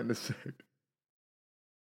actually kind of sick.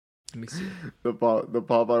 Let me see. The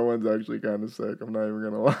Popeye one's actually kind of sick. I'm not even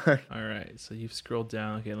gonna lie. All right, so you've scrolled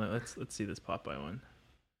down. Okay, let's see this Popeye one.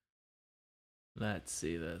 Let's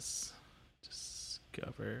see this.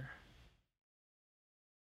 Discover.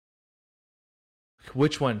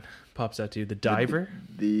 Which one pops out to you? The Diver?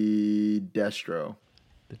 The Destro.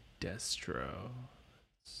 The Destro.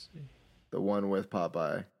 Let's see. The one with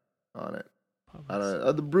Popeye on it. I don't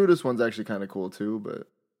know. The Brutus one's actually kind of cool too, but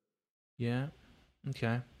yeah.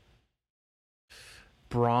 Okay.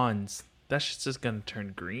 Bronze. That shit's just gonna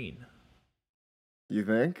turn green. You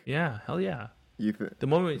think? Yeah, hell yeah. You think? The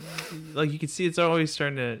moment, like, you can see, it's always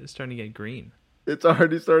starting to get green. It's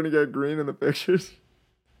already starting to get green in the pictures.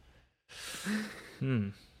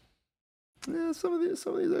 Yeah, some of these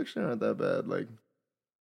actually aren't that bad. Like,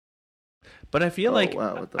 but I feel like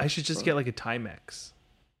wow, I should just get like a Timex.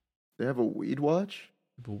 They have a weed watch.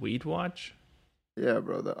 A weed watch? Yeah,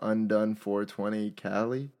 bro. The Undone 420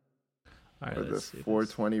 Cali. All right, or the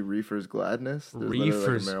 420 Reefer's Gladness. There's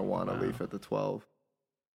Reefer's like a marijuana leaf at the 12.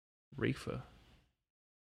 Reefer.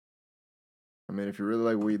 I mean, if you really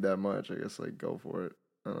like weed that much, I guess like go for it.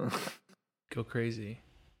 Go crazy.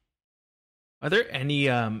 Are there any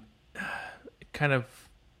kind of,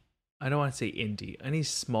 I don't want to say indie, any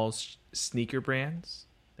small sneaker brands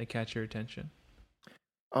that catch your attention?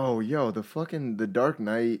 Oh, yo, the Dark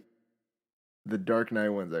Knight. The Dark Knight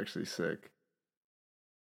one's actually sick.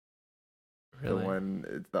 Really? The one,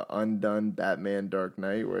 it's the Undone Batman Dark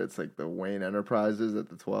Knight, where it's like the Wayne Enterprises at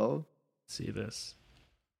the 12. See this.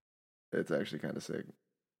 It's actually kind of sick.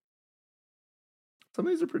 Some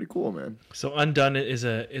of these are pretty cool, man. So Undone is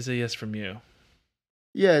a yes from you.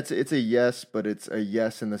 Yeah, it's a yes, but it's a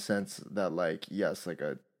yes in the sense that like yes, like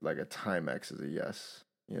a Timex is a yes.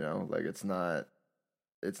 You know, like it's not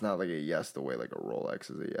like a yes the way like a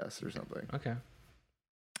Rolex is a yes or something. Okay.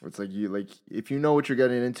 It's like if you know what you're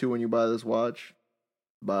getting into when you buy this watch,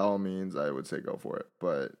 by all means I would say go for it.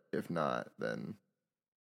 But if not, then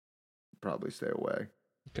probably stay away.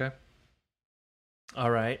 Okay.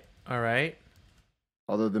 All right.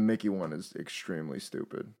 Although the Mickey one is extremely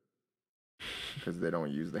stupid. Because they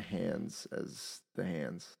don't use the hands as the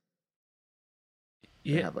hands.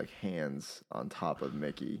 They have like hands on top of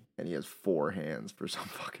Mickey, and he has 4 hands for some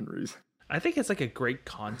fucking reason. I think it's like a great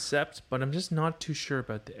concept, but I'm just not too sure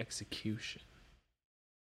about the execution.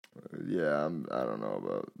 Yeah, I don't know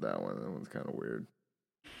about that one. That one's kind of weird.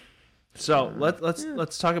 So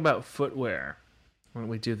let's talk about footwear when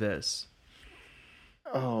we do this.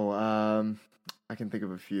 Oh, I can think of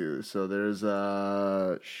a few. So there's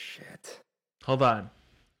shit. Hold on,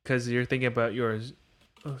 because you're thinking about yours.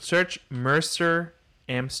 Search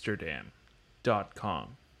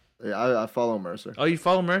MercerAmsterdam.com. Yeah, I follow Mercer. Oh, you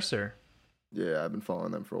follow Mercer? Yeah, I've been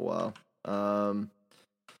following them for a while.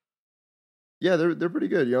 Yeah, they're pretty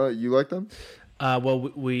good. You like them?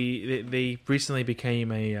 Well, they recently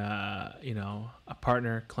became a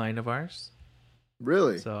partner client of ours.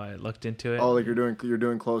 Really? So I looked into it. Oh, like you're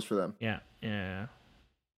doing clothes for them. Yeah.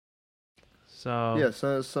 So yeah,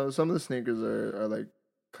 so some of the sneakers are like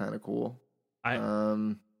kind of cool.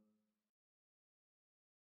 I'm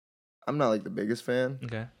not like the biggest fan.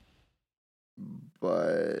 Okay.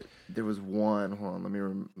 But there was one. Hold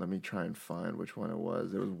on, let me try and find which one it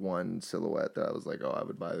was. There was one silhouette that I was like, oh, I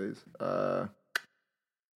would buy these. But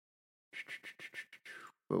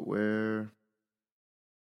what are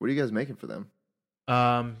you guys making for them?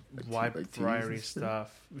 Wide variety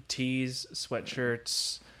stuff. Tees,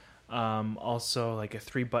 sweatshirts, also like a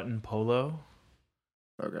 3-button polo.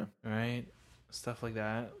 Okay. Right? Stuff like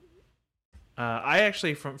that. I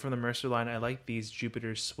actually from the Mercer line, I like these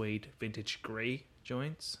Jupiter suede vintage gray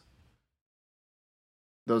joints.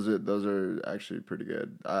 Those are actually pretty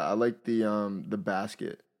good. I like the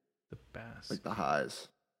basket. The basket. Like the highs.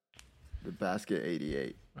 The basket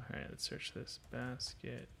 88. All right, let's search this.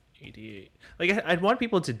 Basket 88. Like I'd want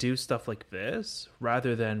people to do stuff like this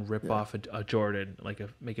rather than rip off a Jordan, like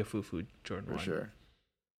make a Fufu Jordan for 1.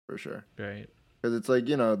 For sure. Right. Because it's like,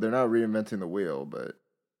 they're not reinventing the wheel, but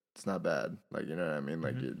it's not bad. Like, you know what I mean?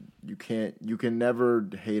 Like you can never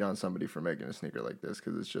hate on somebody for making a sneaker like this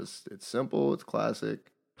because it's simple, it's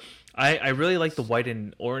classic. I really like the white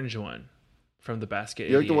and orange one from the basket.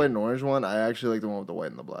 You like the white and orange one? I actually like the one with the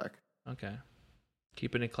white and the black. Okay.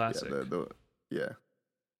 Keeping it classic. Yeah.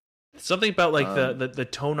 Something about like the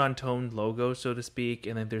tone on tone logo, so to speak,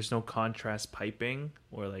 and then there's no contrast piping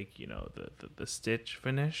or like, the stitch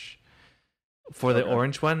finish. For the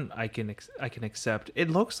orange one, I can accept. It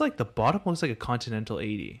looks like the bottom looks like a Continental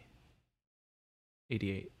 80.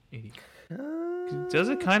 88. 80. Does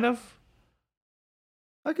it kind of?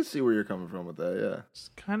 I can see where you're coming from with that, yeah.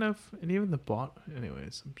 It's kind of, and even the bottom.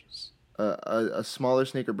 Anyways, I'm just... a smaller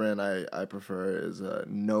sneaker brand I prefer is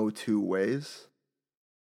No Two Ways.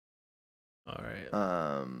 All right.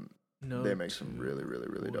 They make some really, really,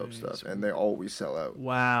 really dope stuff, and they always sell out.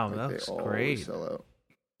 Wow, that's great. They sell out.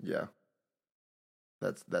 Yeah.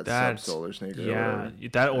 That's Sub Solar sneaker. Yeah,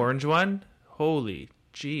 that orange one. Holy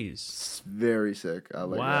jeez, it's very sick. I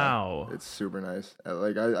like. Wow, that. It's super nice.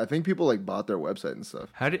 I think people like bought their website and stuff.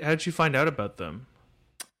 How did you find out about them?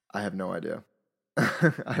 I have no idea.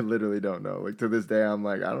 I literally don't know. Like to this day, I'm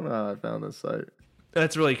like, I don't know how I found this site.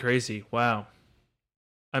 That's really crazy. Wow.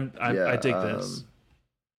 I dig this.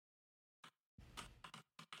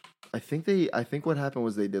 I think what happened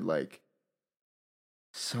was they did like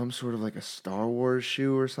some sort of like a Star Wars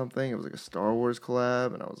shoe or something. It was like a Star Wars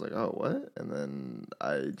collab, and I was like, oh, what? And then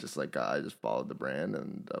I just followed the brand,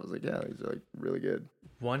 and I was like, yeah, these are like really good.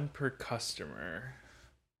 One per customer.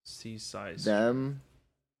 C size. Them.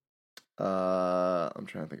 I'm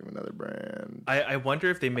trying to think of another brand. I wonder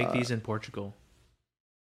if they make these in Portugal.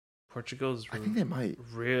 Portugal's I think they might.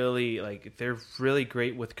 Really, like, they're really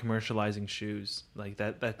great with commercializing shoes. Like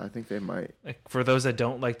that I think they might. Like, for those that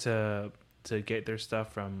don't like to get their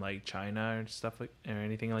stuff from like China or stuff like or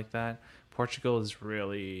anything like that, Portugal is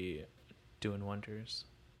really doing wonders.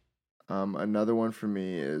 Another one for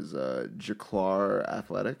me is Jaclar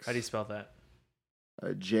Athletics. How do you spell that?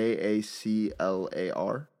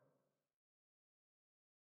 Jaclar.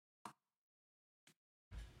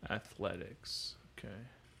 Athletics. Okay.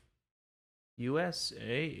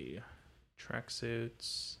 USA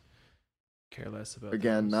tracksuits. Care less about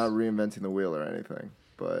again. those. Not reinventing the wheel or anything,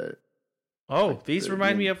 but these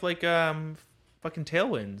remind me of like fucking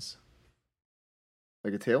Tailwinds.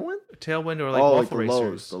 Like a Tailwind? A Tailwind or like waffle like the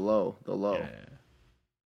racers. Low. Yeah.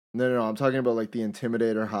 No. I'm talking about like the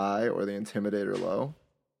Intimidator High or the Intimidator Low.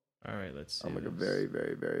 All right, let's see. I'm like a very,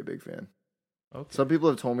 very, very big fan. Okay. Some people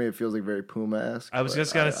have told me it feels like very Puma-esque. I was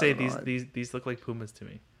just gonna say these look like Pumas to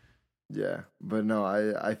me. Yeah, but no,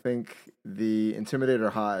 I think the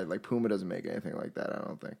Intimidator High, like Puma doesn't make anything like that. I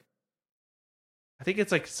don't think. I think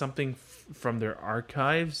it's like something from their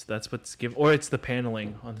archives. That's what's or it's the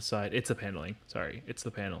paneling on the side. It's the paneling. Sorry, it's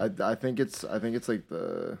the panel. I think it's like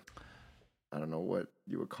the, I don't know what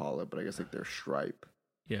you would call it, but I guess like their stripe.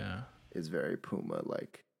 Yeah. Is very Puma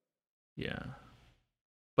like. Yeah.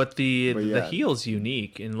 But the heel's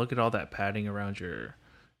unique, and look at all that padding around your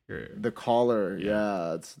the collar.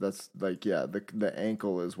 That's like the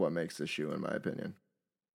ankle is what makes the shoe in my opinion.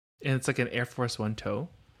 And it's like an Air Force One toe.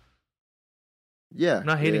 Yeah, I'm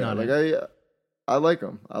not hating on it. I like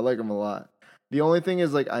them. I like them a lot. The only thing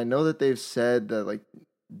is, like, I know that they've said that like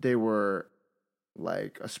they were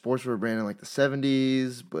like a sportswear brand in like the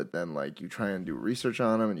 70s, but then like you try and do research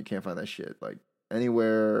on them and you can't find that shit like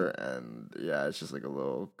anywhere, and yeah, it's just like a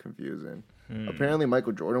little confusing. Apparently,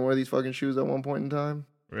 Michael Jordan wore these fucking shoes at one point in time.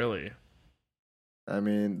 Really? I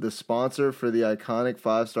mean, the sponsor for the iconic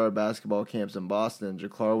 5-star basketball camps in Boston,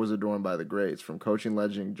 Jaclar was adorned by the greats, from coaching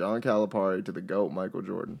legend John Calipari to the GOAT Michael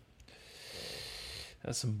Jordan.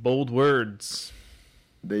 That's some bold words.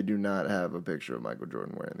 They do not have a picture of Michael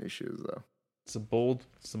Jordan wearing these shoes, though. Some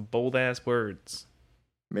bold ass words.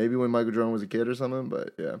 Maybe when Michael Jordan was a kid or something,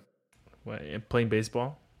 but yeah. What, playing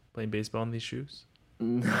baseball in these shoes?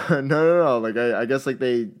 No. Like I guess like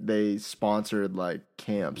they sponsored like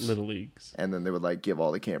camps, little leagues, and then they would like give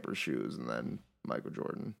all the campers shoes, and then Michael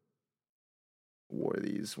Jordan wore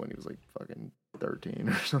these when he was like fucking 13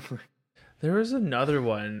 or something. There was another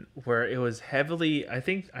one where it was heavily. I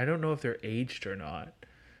don't know if they're aged or not,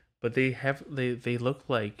 but they look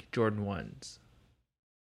like Jordan 1s.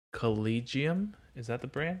 Collegium, is that the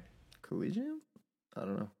brand? Collegium? I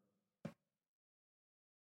don't know.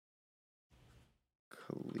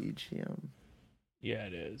 Collegium. Yeah,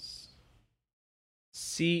 it is.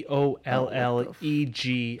 Collegium.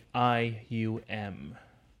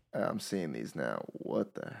 I'm seeing these now.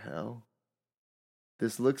 What the hell?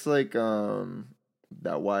 This looks like that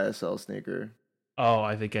YSL sneaker. Oh,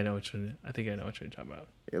 I think I know which one. You're talking about.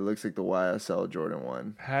 It looks like the YSL Jordan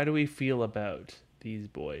 1. How do we feel about these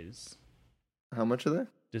boys? How much are they?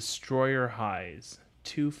 Destroyer highs,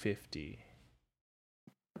 $250.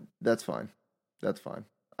 That's fine.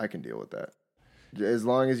 I can deal with that. As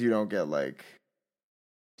long as you don't get like.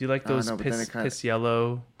 Do you like those piss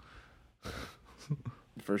yellow?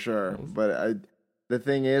 For sure, but the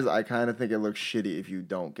thing is, I kind of think it looks shitty if you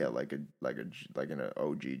don't get like an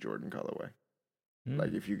OG Jordan colorway.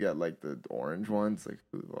 Like if you get like the orange ones, like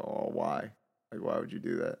why? Like why would you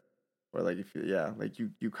do that? Or like if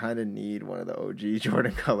you kind of need one of the OG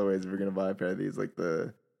Jordan colorways if you're gonna buy a pair of these, like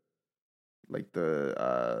the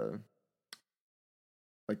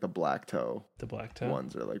black toe. The black toe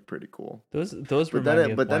ones are like pretty cool. Those but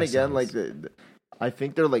then again, like I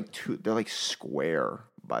think they're like square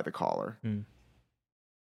by the collar.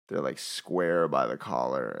 They're like square by the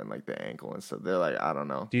collar and like the ankle and stuff. They're like, I don't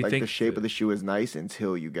know. Do you think the shape of the shoe is nice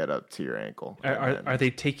until you get up to your ankle? Are they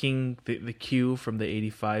taking the cue from the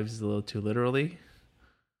 85s a little too literally?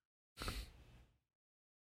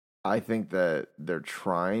 I think that they're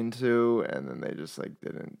trying to, and then they just like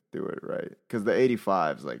didn't do it right. Because the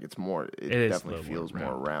 85s, like it definitely feels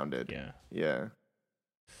more rounded. Yeah.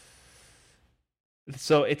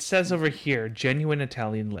 So it says over here, genuine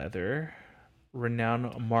Italian leather, renowned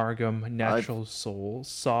amalgam, natural sole,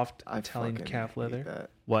 soft Italian calf leather.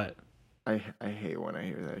 That. What? I hate when I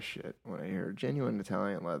hear that shit. When I hear genuine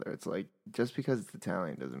Italian leather, it's like just because it's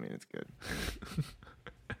Italian doesn't mean it's good.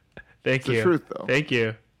 It's the truth, though. Thank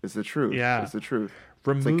you. It's the truth. Yeah. It's the truth.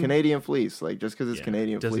 It's like Canadian fleece. Like, just because it's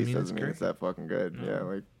Canadian fleece doesn't mean it's that fucking good. No. Yeah,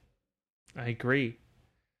 like. I agree.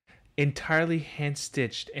 Entirely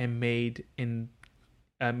hand-stitched and made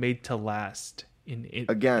to last.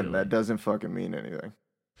 Again, that doesn't fucking mean anything.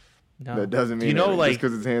 No. That doesn't mean anything. Like, just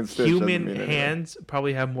because it's hand-stitched human hands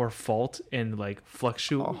probably have more fault and, like,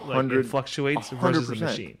 fluctuates versus a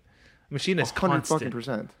machine. A machine is constant.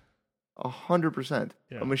 100%.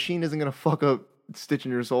 A machine isn't going to fuck up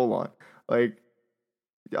stitching your sole on. Like,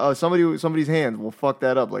 somebody's hands will fuck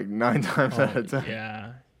that up like 9 times out of 10.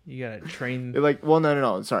 Yeah, you gotta train. They're like, well,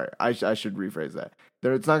 no. Sorry, I should rephrase that.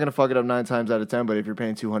 It's not gonna fuck it up 9 times out of 10. But if you're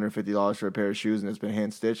paying $250 for a pair of shoes and it's been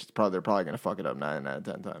hand stitched, they're probably gonna fuck it up 9 out of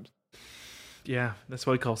 10 times. Yeah, that's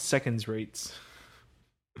what we call seconds rates.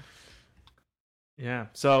 Yeah.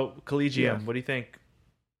 So Collegium, what do you think?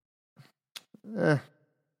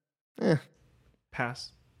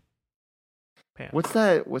 Pass. What's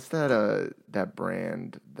that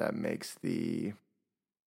brand that makes they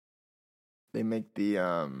make the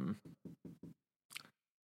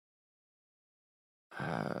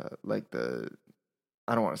like the,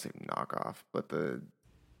 I don't want to say knockoff, but the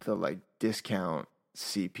like discount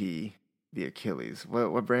CP, the Achilles.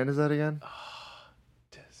 What brand is that again?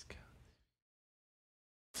 Discount.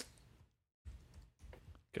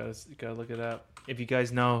 Gotta look it up. If you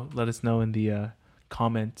guys know, let us know in the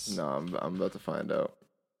comments. No, I'm about to find out.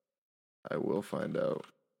 I will find out.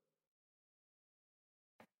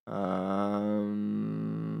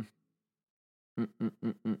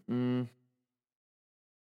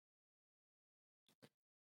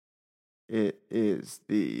 It is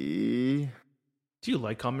the. Do you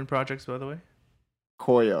like Common Projects, by the way?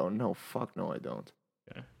 Koyo. No, fuck no, I don't.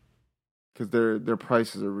 Okay. Because their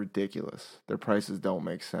prices are ridiculous. Their prices don't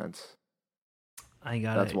make sense.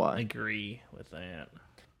 That's why. Agree with that.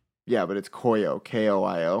 Yeah, but it's Koyo,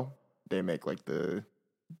 Koio. They make like the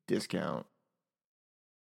discount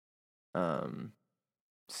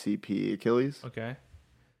CP Achilles. Okay.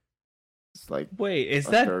 It's like wait, is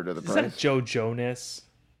a that third of the is price. that Joe Jonas?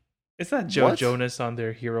 Is that Joe What? Jonas on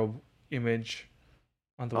their hero image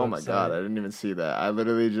on the website? Oh my god, I didn't even see that. I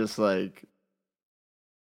literally just like.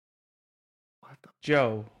 What the?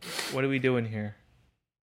 Joe, what are we doing here?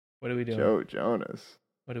 What are we doing? Joe Jonas.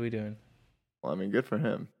 What are we doing? Well, I mean, good for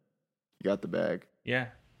him. He got the bag. Yeah,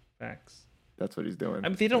 facts. That's what he's doing. I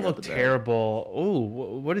mean, they don't look terrible. Oh,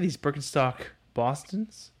 what are these Birkenstock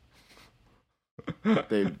Bostons? What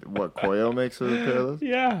Koyo makes a pair of those?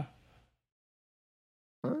 Yeah.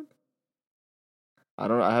 What?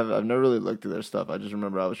 I've never really looked at their stuff. I just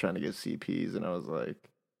remember I was trying to get CPs and I was like,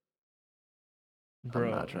 Bro.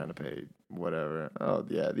 I'm not trying to pay whatever. Oh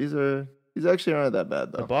yeah, these actually aren't that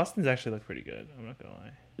bad though. The Bostons actually look pretty good. I'm not gonna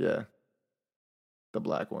lie. Yeah. The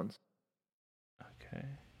black ones. Okay.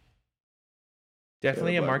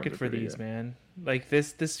 Definitely a market for these, man. Like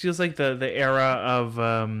this feels like the era of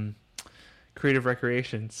creative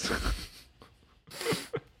recreations.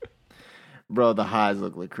 Bro, the highs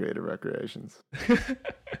look like creative recreations.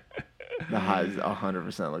 The highs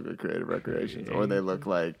 100% look like creative recreations. Or they look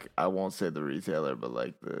like, I won't say the retailer, but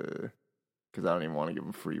like because I don't even want to give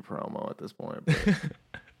them free promo at this point.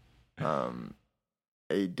 But,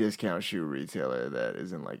 a discount shoe retailer that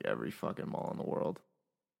is in like every fucking mall in the world.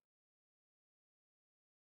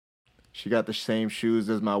 She got the same shoes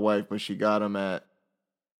as my wife, but she got them at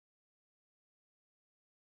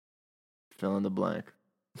fill in the blank.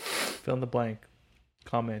 Fill in the blank.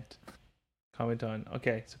 Comment on.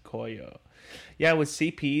 Okay, so Koyo. Yeah, with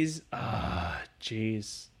CPs,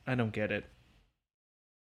 jeez, I don't get it.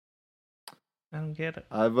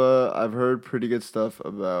 I've heard pretty good stuff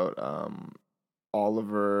about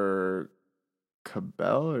Oliver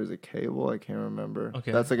Cabell, or is it Cable? I can't remember.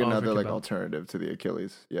 Okay, that's like another like alternative to the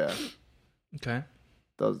Achilles. Yeah. Okay.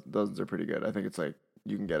 Those are pretty good. I think it's like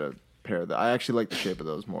you can get a pair of that. I actually like the shape of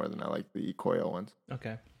those more than I like the Koyo ones.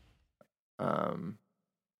 Okay. A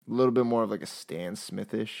little bit more of like a Stan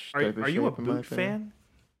Smithish type of shape. Are you a boot fan?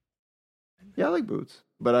 Yeah, I like boots,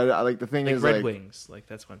 but I like the thing is Red like Wings. Like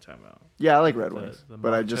that's what I'm talking about. Yeah, I like Red Wings,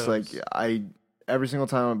 but I just like every single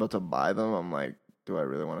time I'm about to buy them, I'm like, do I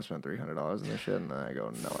really want to spend $300 on this shit? And then I go,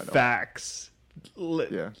 no, I don't. Facts.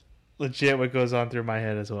 Yeah. Legit, what goes on through my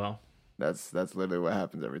head as well. That's literally what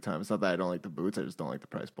happens every time. It's not that I don't like the boots; I just don't like the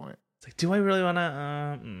price point. It's like, do I really want to?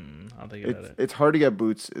 I'll think about it. It's hard to get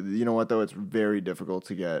boots. You know what though? It's very difficult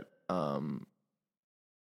to get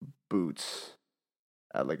boots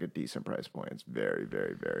at like a decent price point. It's very,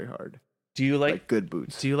 very, very hard. Do you like good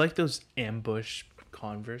boots? Do you like those ambush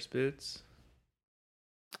Converse boots?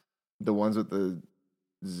 The ones with the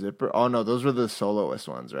zipper? Oh no, those were the soloist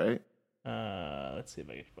ones, right? Let's see if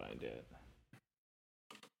I can find it.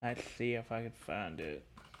 Let's see if I can find it.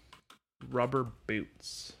 Rubber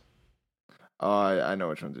boots. Oh, I know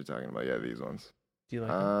which ones you're talking about. Yeah, these ones. Do you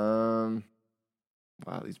like them?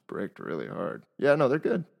 Wow, these bricked really hard. Yeah, no, they're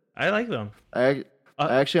good. I like them. I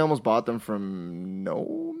actually almost bought them from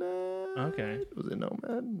Nomad. Okay. Was it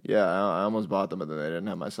Nomad? Yeah, I almost bought them, but then they didn't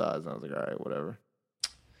have my size. And I was like, all right, whatever.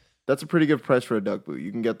 That's a pretty good price for a duck boot.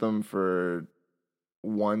 You can get them for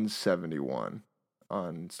 $171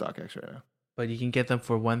 on StockX right now. But you can get them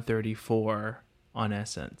for $134 on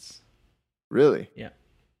Essence. Really? Yeah.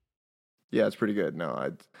 Yeah, it's pretty good.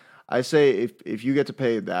 No, I say if you get to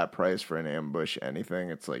pay that price for an ambush anything,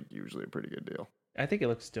 it's like usually a pretty good deal. I think it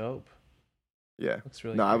looks dope. Yeah. Looks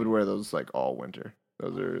really No, great. I would wear those like all winter.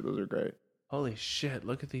 Those are great. Holy shit,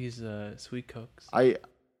 look at these sweet cokes. I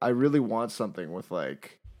really want something with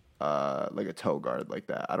like a toe guard like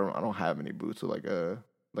that. I don't have any boots with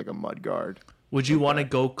like a mud guard. Would you want to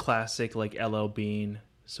go classic like LL Bean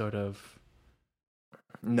sort of?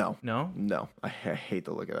 No. No? I hate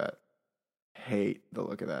the look of that. Hate the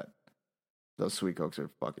look of that. Those sweet cokes are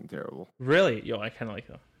fucking terrible. Really? Yo, I kind of like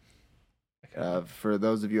them. For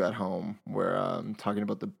those of you at home, we're talking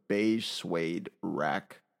about the beige suede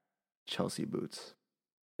rack Chelsea boots.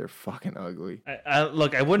 They're fucking ugly.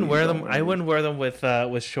 Look, I wouldn't wear them. I wouldn't wear them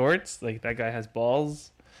with shorts. Like that guy has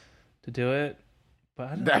balls to do it.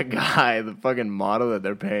 But that guy, the fucking model that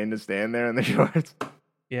they're paying to stand there in the shorts.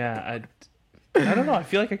 Yeah, I don't know. I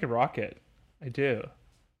feel like I could rock it. I do.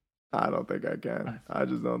 I don't think I can. I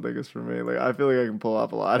just don't think it's for me. Like I feel like I can pull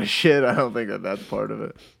off a lot of shit. I don't think that's part of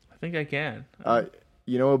it. I think I can.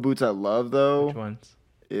 You know what boots I love though? Which ones?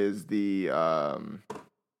 Is the oh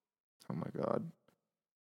my god.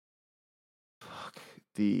 Fuck.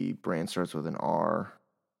 The brand starts with an R.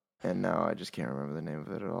 And now I just can't remember the name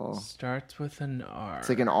of it at all. Starts with an R. It's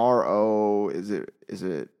like an RO. Is it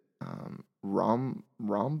Rombo?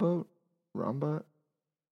 Rombo?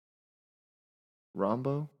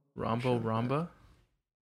 Ramba?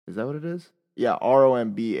 Is that what it is? Yeah,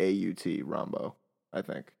 Rombaut, Rombo. I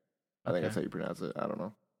think that's how you pronounce it. I don't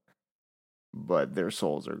know, but their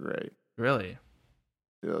soles are great. Really?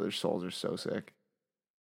 Their soles are so sick.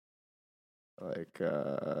 Like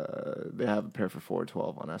they have a pair for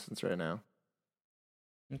 $412 on Essence right now.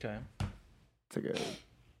 Okay.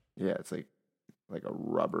 It's like it's a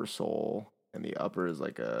rubber sole, and the upper is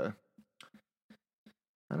like a,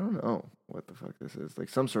 I don't know what the fuck this is. Like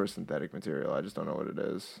some sort of synthetic material. I just don't know what it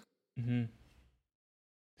is. Mm-hmm.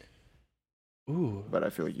 Ooh. But I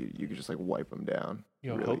feel like you could just like wipe them down.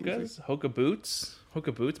 Yo, really Hoka's? easy. Hoka boots?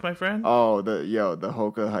 Hoka boots, my friend? Oh, the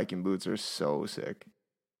Hoka hiking boots are so sick.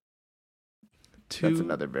 That's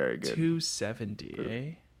another very good. $270,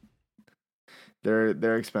 eh?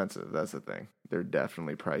 They're expensive. That's the thing. They're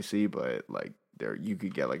definitely pricey, but like you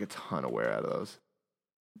could get like a ton of wear out of those.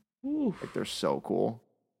 Ooh. Like they're so cool.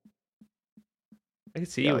 I can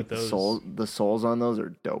see you with those. The soles on those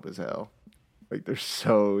are dope as hell. Like they're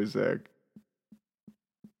so sick.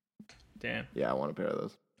 Damn. Yeah, I want a pair of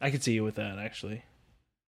those. I could see you with that, actually.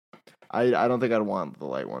 I don't think I'd want the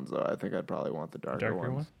light ones though. I think I'd probably want the darker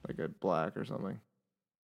ones, one? like a black or something.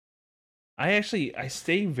 I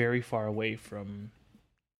stay very far away from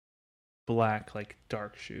black, like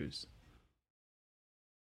dark shoes.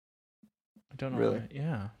 I don't know. Really? Why.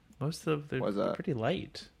 Yeah, most of they're that? pretty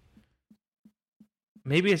light.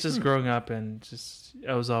 Maybe it's just growing up and just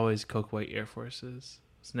I was always Coke White Air Forces.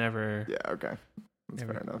 It's never. Yeah. Okay. That's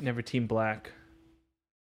fair enough. Never Team Black.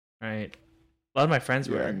 Right. A lot of my friends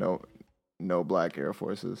were. Yeah. No black Air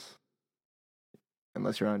Forces.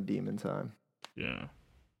 Unless you're on Demon Time. Yeah.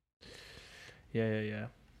 Yeah.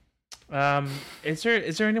 Is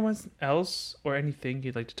there anyone else or anything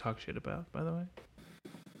you'd like to talk shit about, by the way?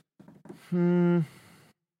 Any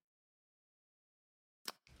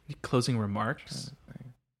closing remarks?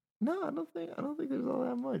 No, I don't think there's all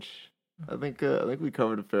that much. I think we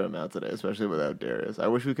covered a fair amount today, especially without Darius. I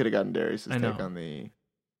wish we could have gotten Darius to take on the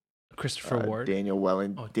Christopher Ward, Daniel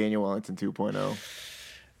Wellington 2.0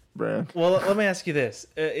 brand. Well, let me ask you this: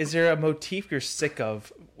 is there a motif you're sick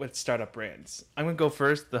of with startup brands? I'm gonna go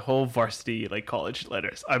first. The whole varsity college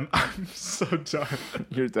letters. I'm so done.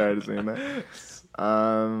 You're tired of saying that.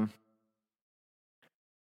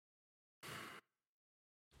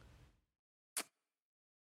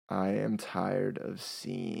 I am tired of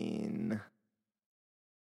seeing.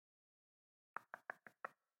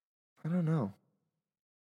 I don't know.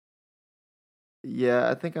 Yeah,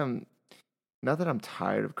 I think I'm. Not that I'm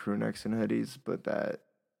tired of crew necks and hoodies, but that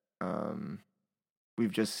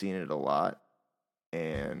we've just seen it a lot.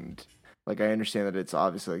 And I understand that it's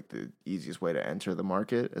obviously the easiest way to enter the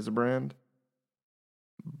market as a brand.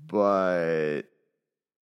 But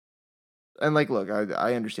look,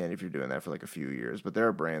 I understand if you're doing that for a few years, but there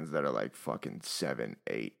are brands that are fucking 7,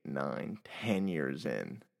 8, 9, 10 years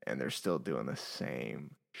in, and they're still doing the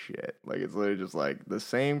same shit. It's literally just the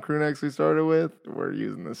same crew necks we started with. We're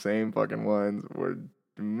using the same fucking ones. We're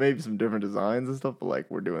maybe some different designs and stuff, but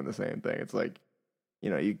we're doing the same thing. It's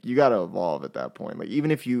you got to evolve at that point.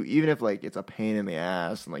 Even if it's a pain in the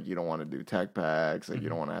ass and you don't want to do tech packs, you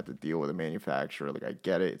don't want to have to deal with a manufacturer. I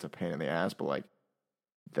get it, it's a pain in the ass, but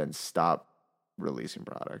then stop releasing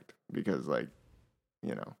product because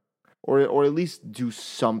or at least do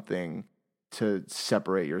something to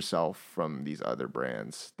separate yourself from these other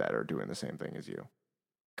brands that are doing the same thing as you.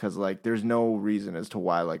 Because there's no reason as to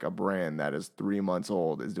why a brand that is 3 months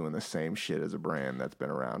old is doing the same shit as a brand that's been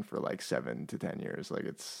around for 7 to 10 years.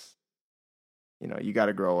 It's, you got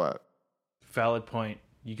to grow up. Valid point.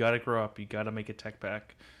 You got to grow up. You got to make a tech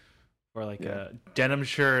pack or a denim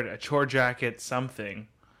shirt, a chore jacket, something.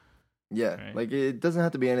 Yeah, right? It doesn't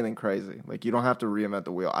have to be anything crazy. You don't have to reinvent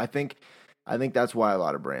the wheel. I think that's why a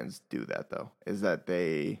lot of brands do that though. Is that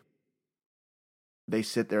they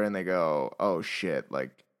sit there and they go, "Oh shit,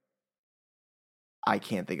 I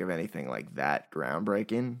can't think of anything that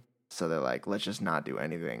groundbreaking." So they're let's just not do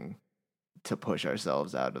anything to push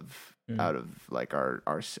ourselves out of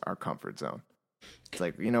our comfort zone. It's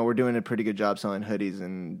we're doing a pretty good job selling hoodies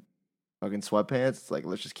and fucking sweatpants. It's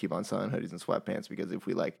let's just keep on selling hoodies and sweatpants because if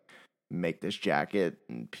we make this jacket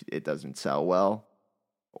and it doesn't sell well,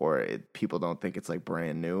 or people don't think it's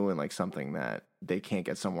brand new and something that they can't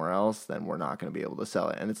get somewhere else, then we're not going to be able to sell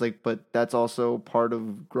it. And it's but that's also part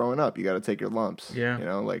of growing up. You got to take your lumps.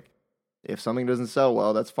 Yeah. If something doesn't sell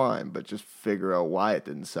well, that's fine, but just figure out why it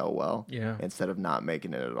didn't sell well. Yeah. Instead of not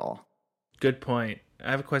making it at all. Good point.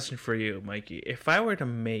 I have a question for you, Mikey. If I were to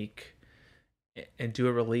make and do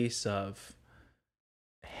a release of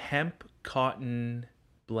hemp cotton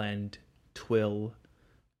blend twill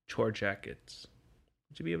chore jackets,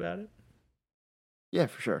 would you be about it? Yeah,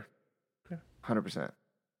 for sure. Okay. 100%.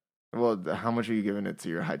 Well, how much are you giving it to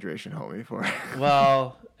your hydration homie for?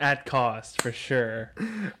 Well, at cost for sure.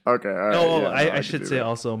 Okay, all right. Oh, yeah, I can should do say that.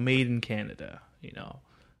 also made in Canada. You know,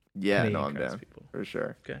 Yeah, Canadian no, I'm crafts down people. for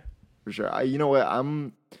sure. Okay. For sure. You know what?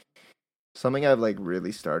 Something I've like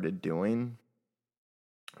really started doing.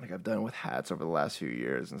 Like I've done with hats over the last few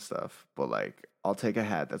years and stuff. But like, I'll take a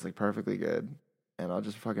hat that's like perfectly good, and I'll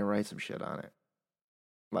just fucking write some shit on it.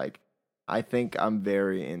 Like, I think I'm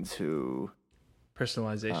very into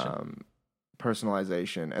Personalization.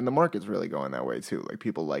 and the market's really going that way too. Like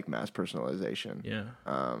people like mass personalization.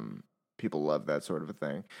 Yeah. People love that sort of a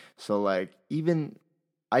thing. So like even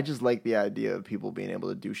I just like the idea of people being able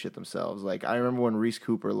to do shit themselves. Like I remember when Reese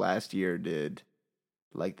Cooper last year did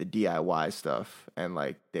like the DIY stuff, and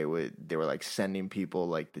like they were like sending people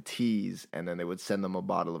like the tees, and then they would send them a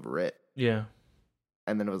bottle of Rit. Yeah.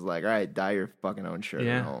 And then it was like, all right, dye your fucking own shirt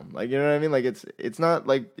Yeah. at home. Like, you know what I mean? Like it's not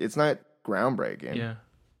groundbreaking. Yeah.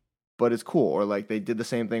 But it's cool. Or like they did the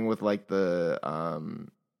same thing with like the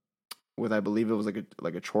with I believe it was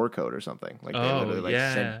like a chore coat or something. Like they literally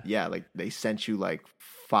like they sent you like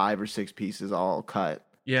 5 or 6 pieces all cut.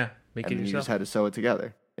 Yeah. Make and it then yourself. you just had to sew it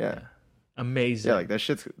together. Yeah. Amazing. Yeah, like that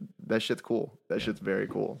shit's cool. That shit's very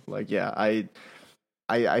cool. Like yeah,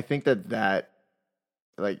 I think that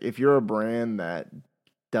like if you're a brand that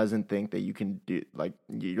doesn't think that you can do like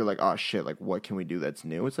you're like, oh shit, like what can we do that's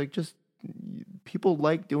new? It's like just people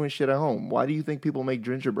like doing shit at home. Why do you think people make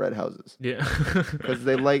gingerbread houses? Yeah. Because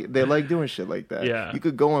they like doing shit like that. Yeah. You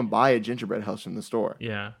could go and buy a gingerbread house from the store.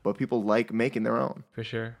 Yeah. But people like making their own. For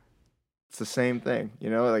sure. It's the same thing, you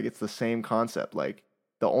know? Like it's the same concept. Like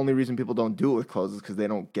the only reason people don't do it with clothes is because they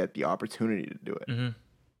don't get the opportunity to do it. Mm-hmm.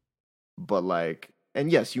 But like,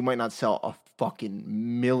 and yes, you might not sell a fucking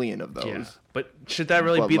million of those. Yeah. But should that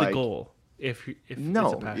really be the like, goal? If no,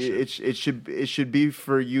 it's a passion? it should be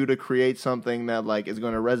for you to create something that like is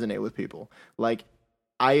going to resonate with people. Like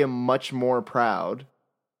I am much more proud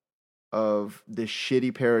of the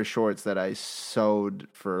shitty pair of shorts that I sewed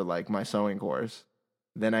for like my sewing course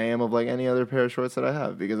than I am of like any other pair of shorts that I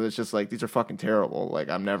have, because it's just like these are fucking terrible. Like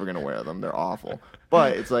I'm never going to wear them. They're awful.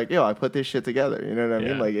 But it's like, yo, I put this shit together. You know what I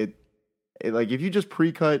mean? Like it like if you just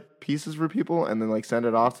pre-cut pieces for people and then like send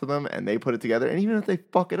it off to them and they put it together, and even if they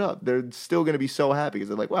fuck it up, they're still gonna be so happy because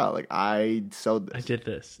they're like, wow, like I sewed this. I did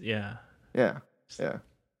this. Yeah. Yeah.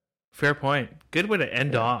 Fair point. Good way to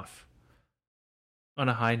end off on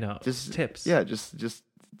a high note. Just tips. Yeah, just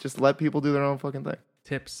let people do their own fucking thing.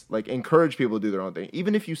 Tips. Like encourage people to do their own thing.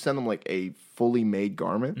 Even if you send them like a fully made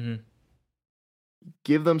garment,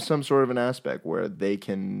 give them some sort of an aspect where they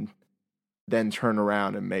can then turn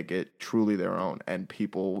around and make it truly their own, and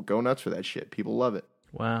people go nuts for that shit. People love it.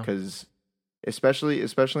 Wow. Because especially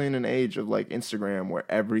in an age of like Instagram where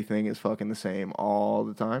everything is fucking the same all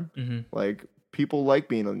the time, like people like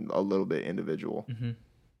being a little bit individual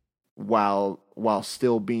while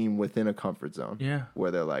still being within a comfort zone. Yeah.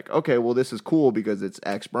 Where they're like, okay, well this is cool because it's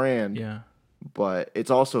X brand. Yeah. But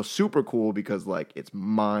it's also super cool because like it's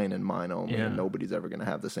mine and mine only, Yeah. and nobody's ever gonna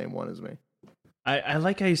have the same one as me. I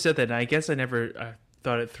like how you said that. And I guess I never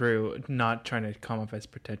thought it through, not trying to come off as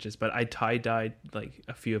pretentious, but I tie-dyed like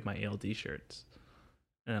a few of my ALD shirts,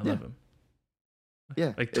 and I love them.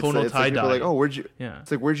 Yeah, like tonal tie-dye. Like, oh, where'd you? Yeah, it's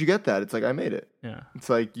like, where'd you get that? It's like, I made it. Yeah, it's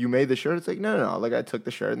like, you made the shirt. It's like, no, like I took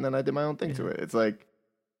the shirt and then I did my own thing to it. It's like,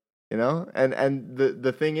 you know, and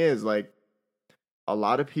the thing is, like, a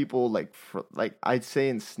lot of people like I'd say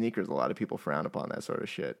in sneakers, a lot of people frown upon that sort of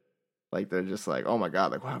shit. Like they're just like, oh my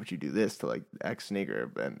god, like why would you do this to like X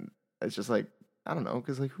sneaker? And it's just like, I don't know,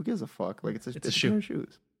 because like who gives a fuck? Like it's a shoe. Pair of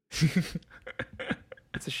shoes.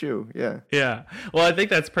 It's a shoe, yeah. Yeah. Well, I think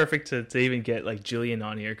that's perfect to even get like Julian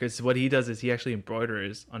on here, because what he does is he actually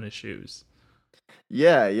embroiders on his shoes.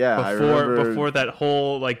 Yeah. Before that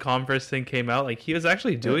whole like Converse thing came out, like he was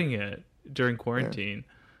actually doing it during quarantine.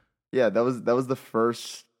 Yeah, that was the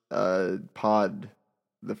first pod.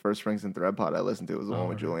 The first Springs and Thread pod I listened to was the one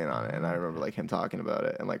with Julian on it, and I remember like him talking about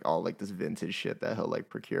it and like all like this vintage shit that he'll like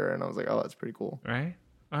procure, and I was like, oh, that's pretty cool. Right?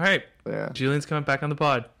 All right. Yeah. Julian's coming back on the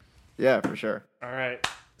pod. Yeah, for sure. All right.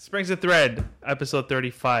 Springs and Thread, episode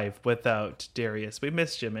 35, without Darius. We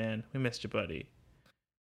missed you, man. We missed you, buddy.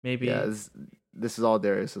 Maybe. Yeah, this is all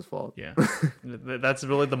Darius's fault. Yeah. That's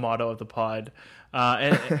really the motto of the pod.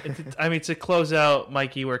 And I mean, to close out,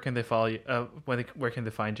 Mikey, where can they follow you? Where can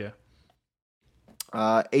they find you?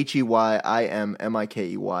 HEYIMMIKEY.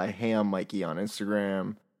 Hey, I'm Mikey on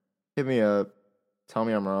Instagram. Hit me up. Tell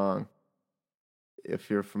me I'm wrong. If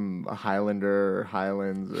you're from a Highlander or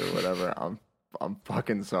Highlands or whatever, I'm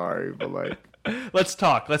fucking sorry, but like Let's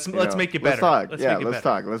talk. Let's make it better. Let's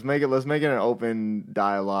talk. Let's make it an open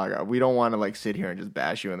dialogue. We don't want to like sit here and just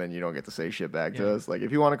bash you and then you don't get to say shit back to us. Like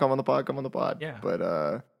if you want to come on the pod, come on the pod. Yeah.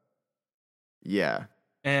 But yeah.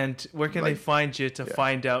 And where can they find you to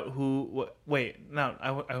find out who? Wait, no,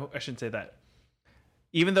 I shouldn't say that.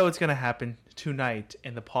 Even though it's going to happen tonight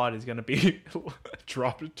and the pod is going to be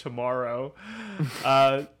dropped tomorrow,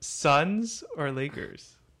 Suns or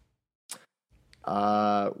Lakers?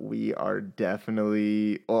 We are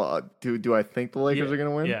definitely. Well, do I think the Lakers are going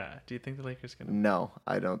to win? Yeah. Do you think the Lakers are going to win? No,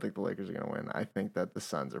 I don't think the Lakers are going to win. I think that the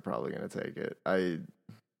Suns are probably going to take it. And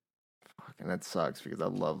that sucks because I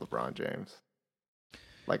love LeBron James.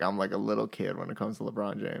 Like, I'm like a little kid when it comes to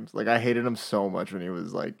LeBron James. Like, I hated him so much when he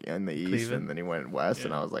was, like, in the East, and then he went West,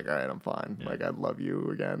 and I was like, all right, I'm fine. Yeah. Like, I love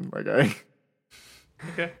you again. Like,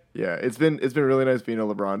 Okay. Yeah, it's been really nice being a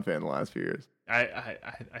LeBron fan the last few years. I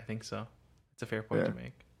think so. It's a fair point to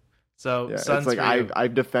make. So, yeah, Suns it's like I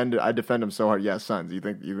defend him so hard. Yeah, Suns. You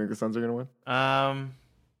think the Suns are going to win? I'm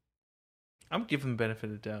giving them the benefit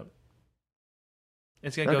of the doubt.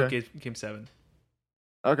 It's going to go game 7.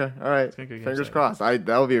 Okay, all right. Fingers crossed. That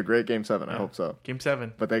will be a great game 7. Yeah. I hope so. Game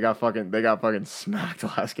 7. But they got fucking smacked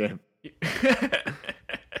last game.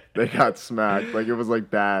 They got smacked. Like it was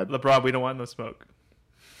like bad. LeBron, we don't want no smoke.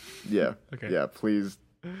 Yeah. Okay. Yeah. Please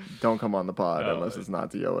don't come on the pod unless it's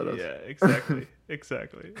not to yell at us. Yeah.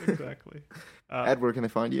 Exactly. Ed, where can they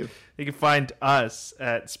find you? You can find us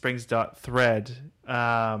at springs.thread.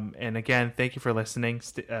 And again, thank you for listening,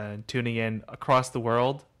 tuning in across the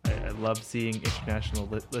world. I love seeing international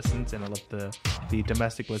listens, and I love the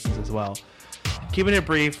domestic listens as well. Keeping it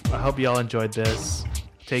brief, I hope you all enjoyed this.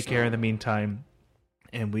 Take care in the meantime,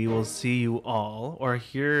 and we will see you all, or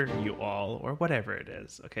hear you all, or whatever it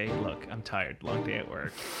is. Okay, look, I'm tired. Long day at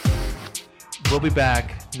work. We'll be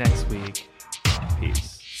back next week.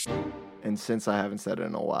 Peace. And since I haven't said it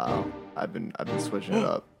in a while, I've been switching it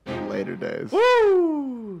up later days.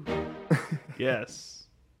 Woo! Yes.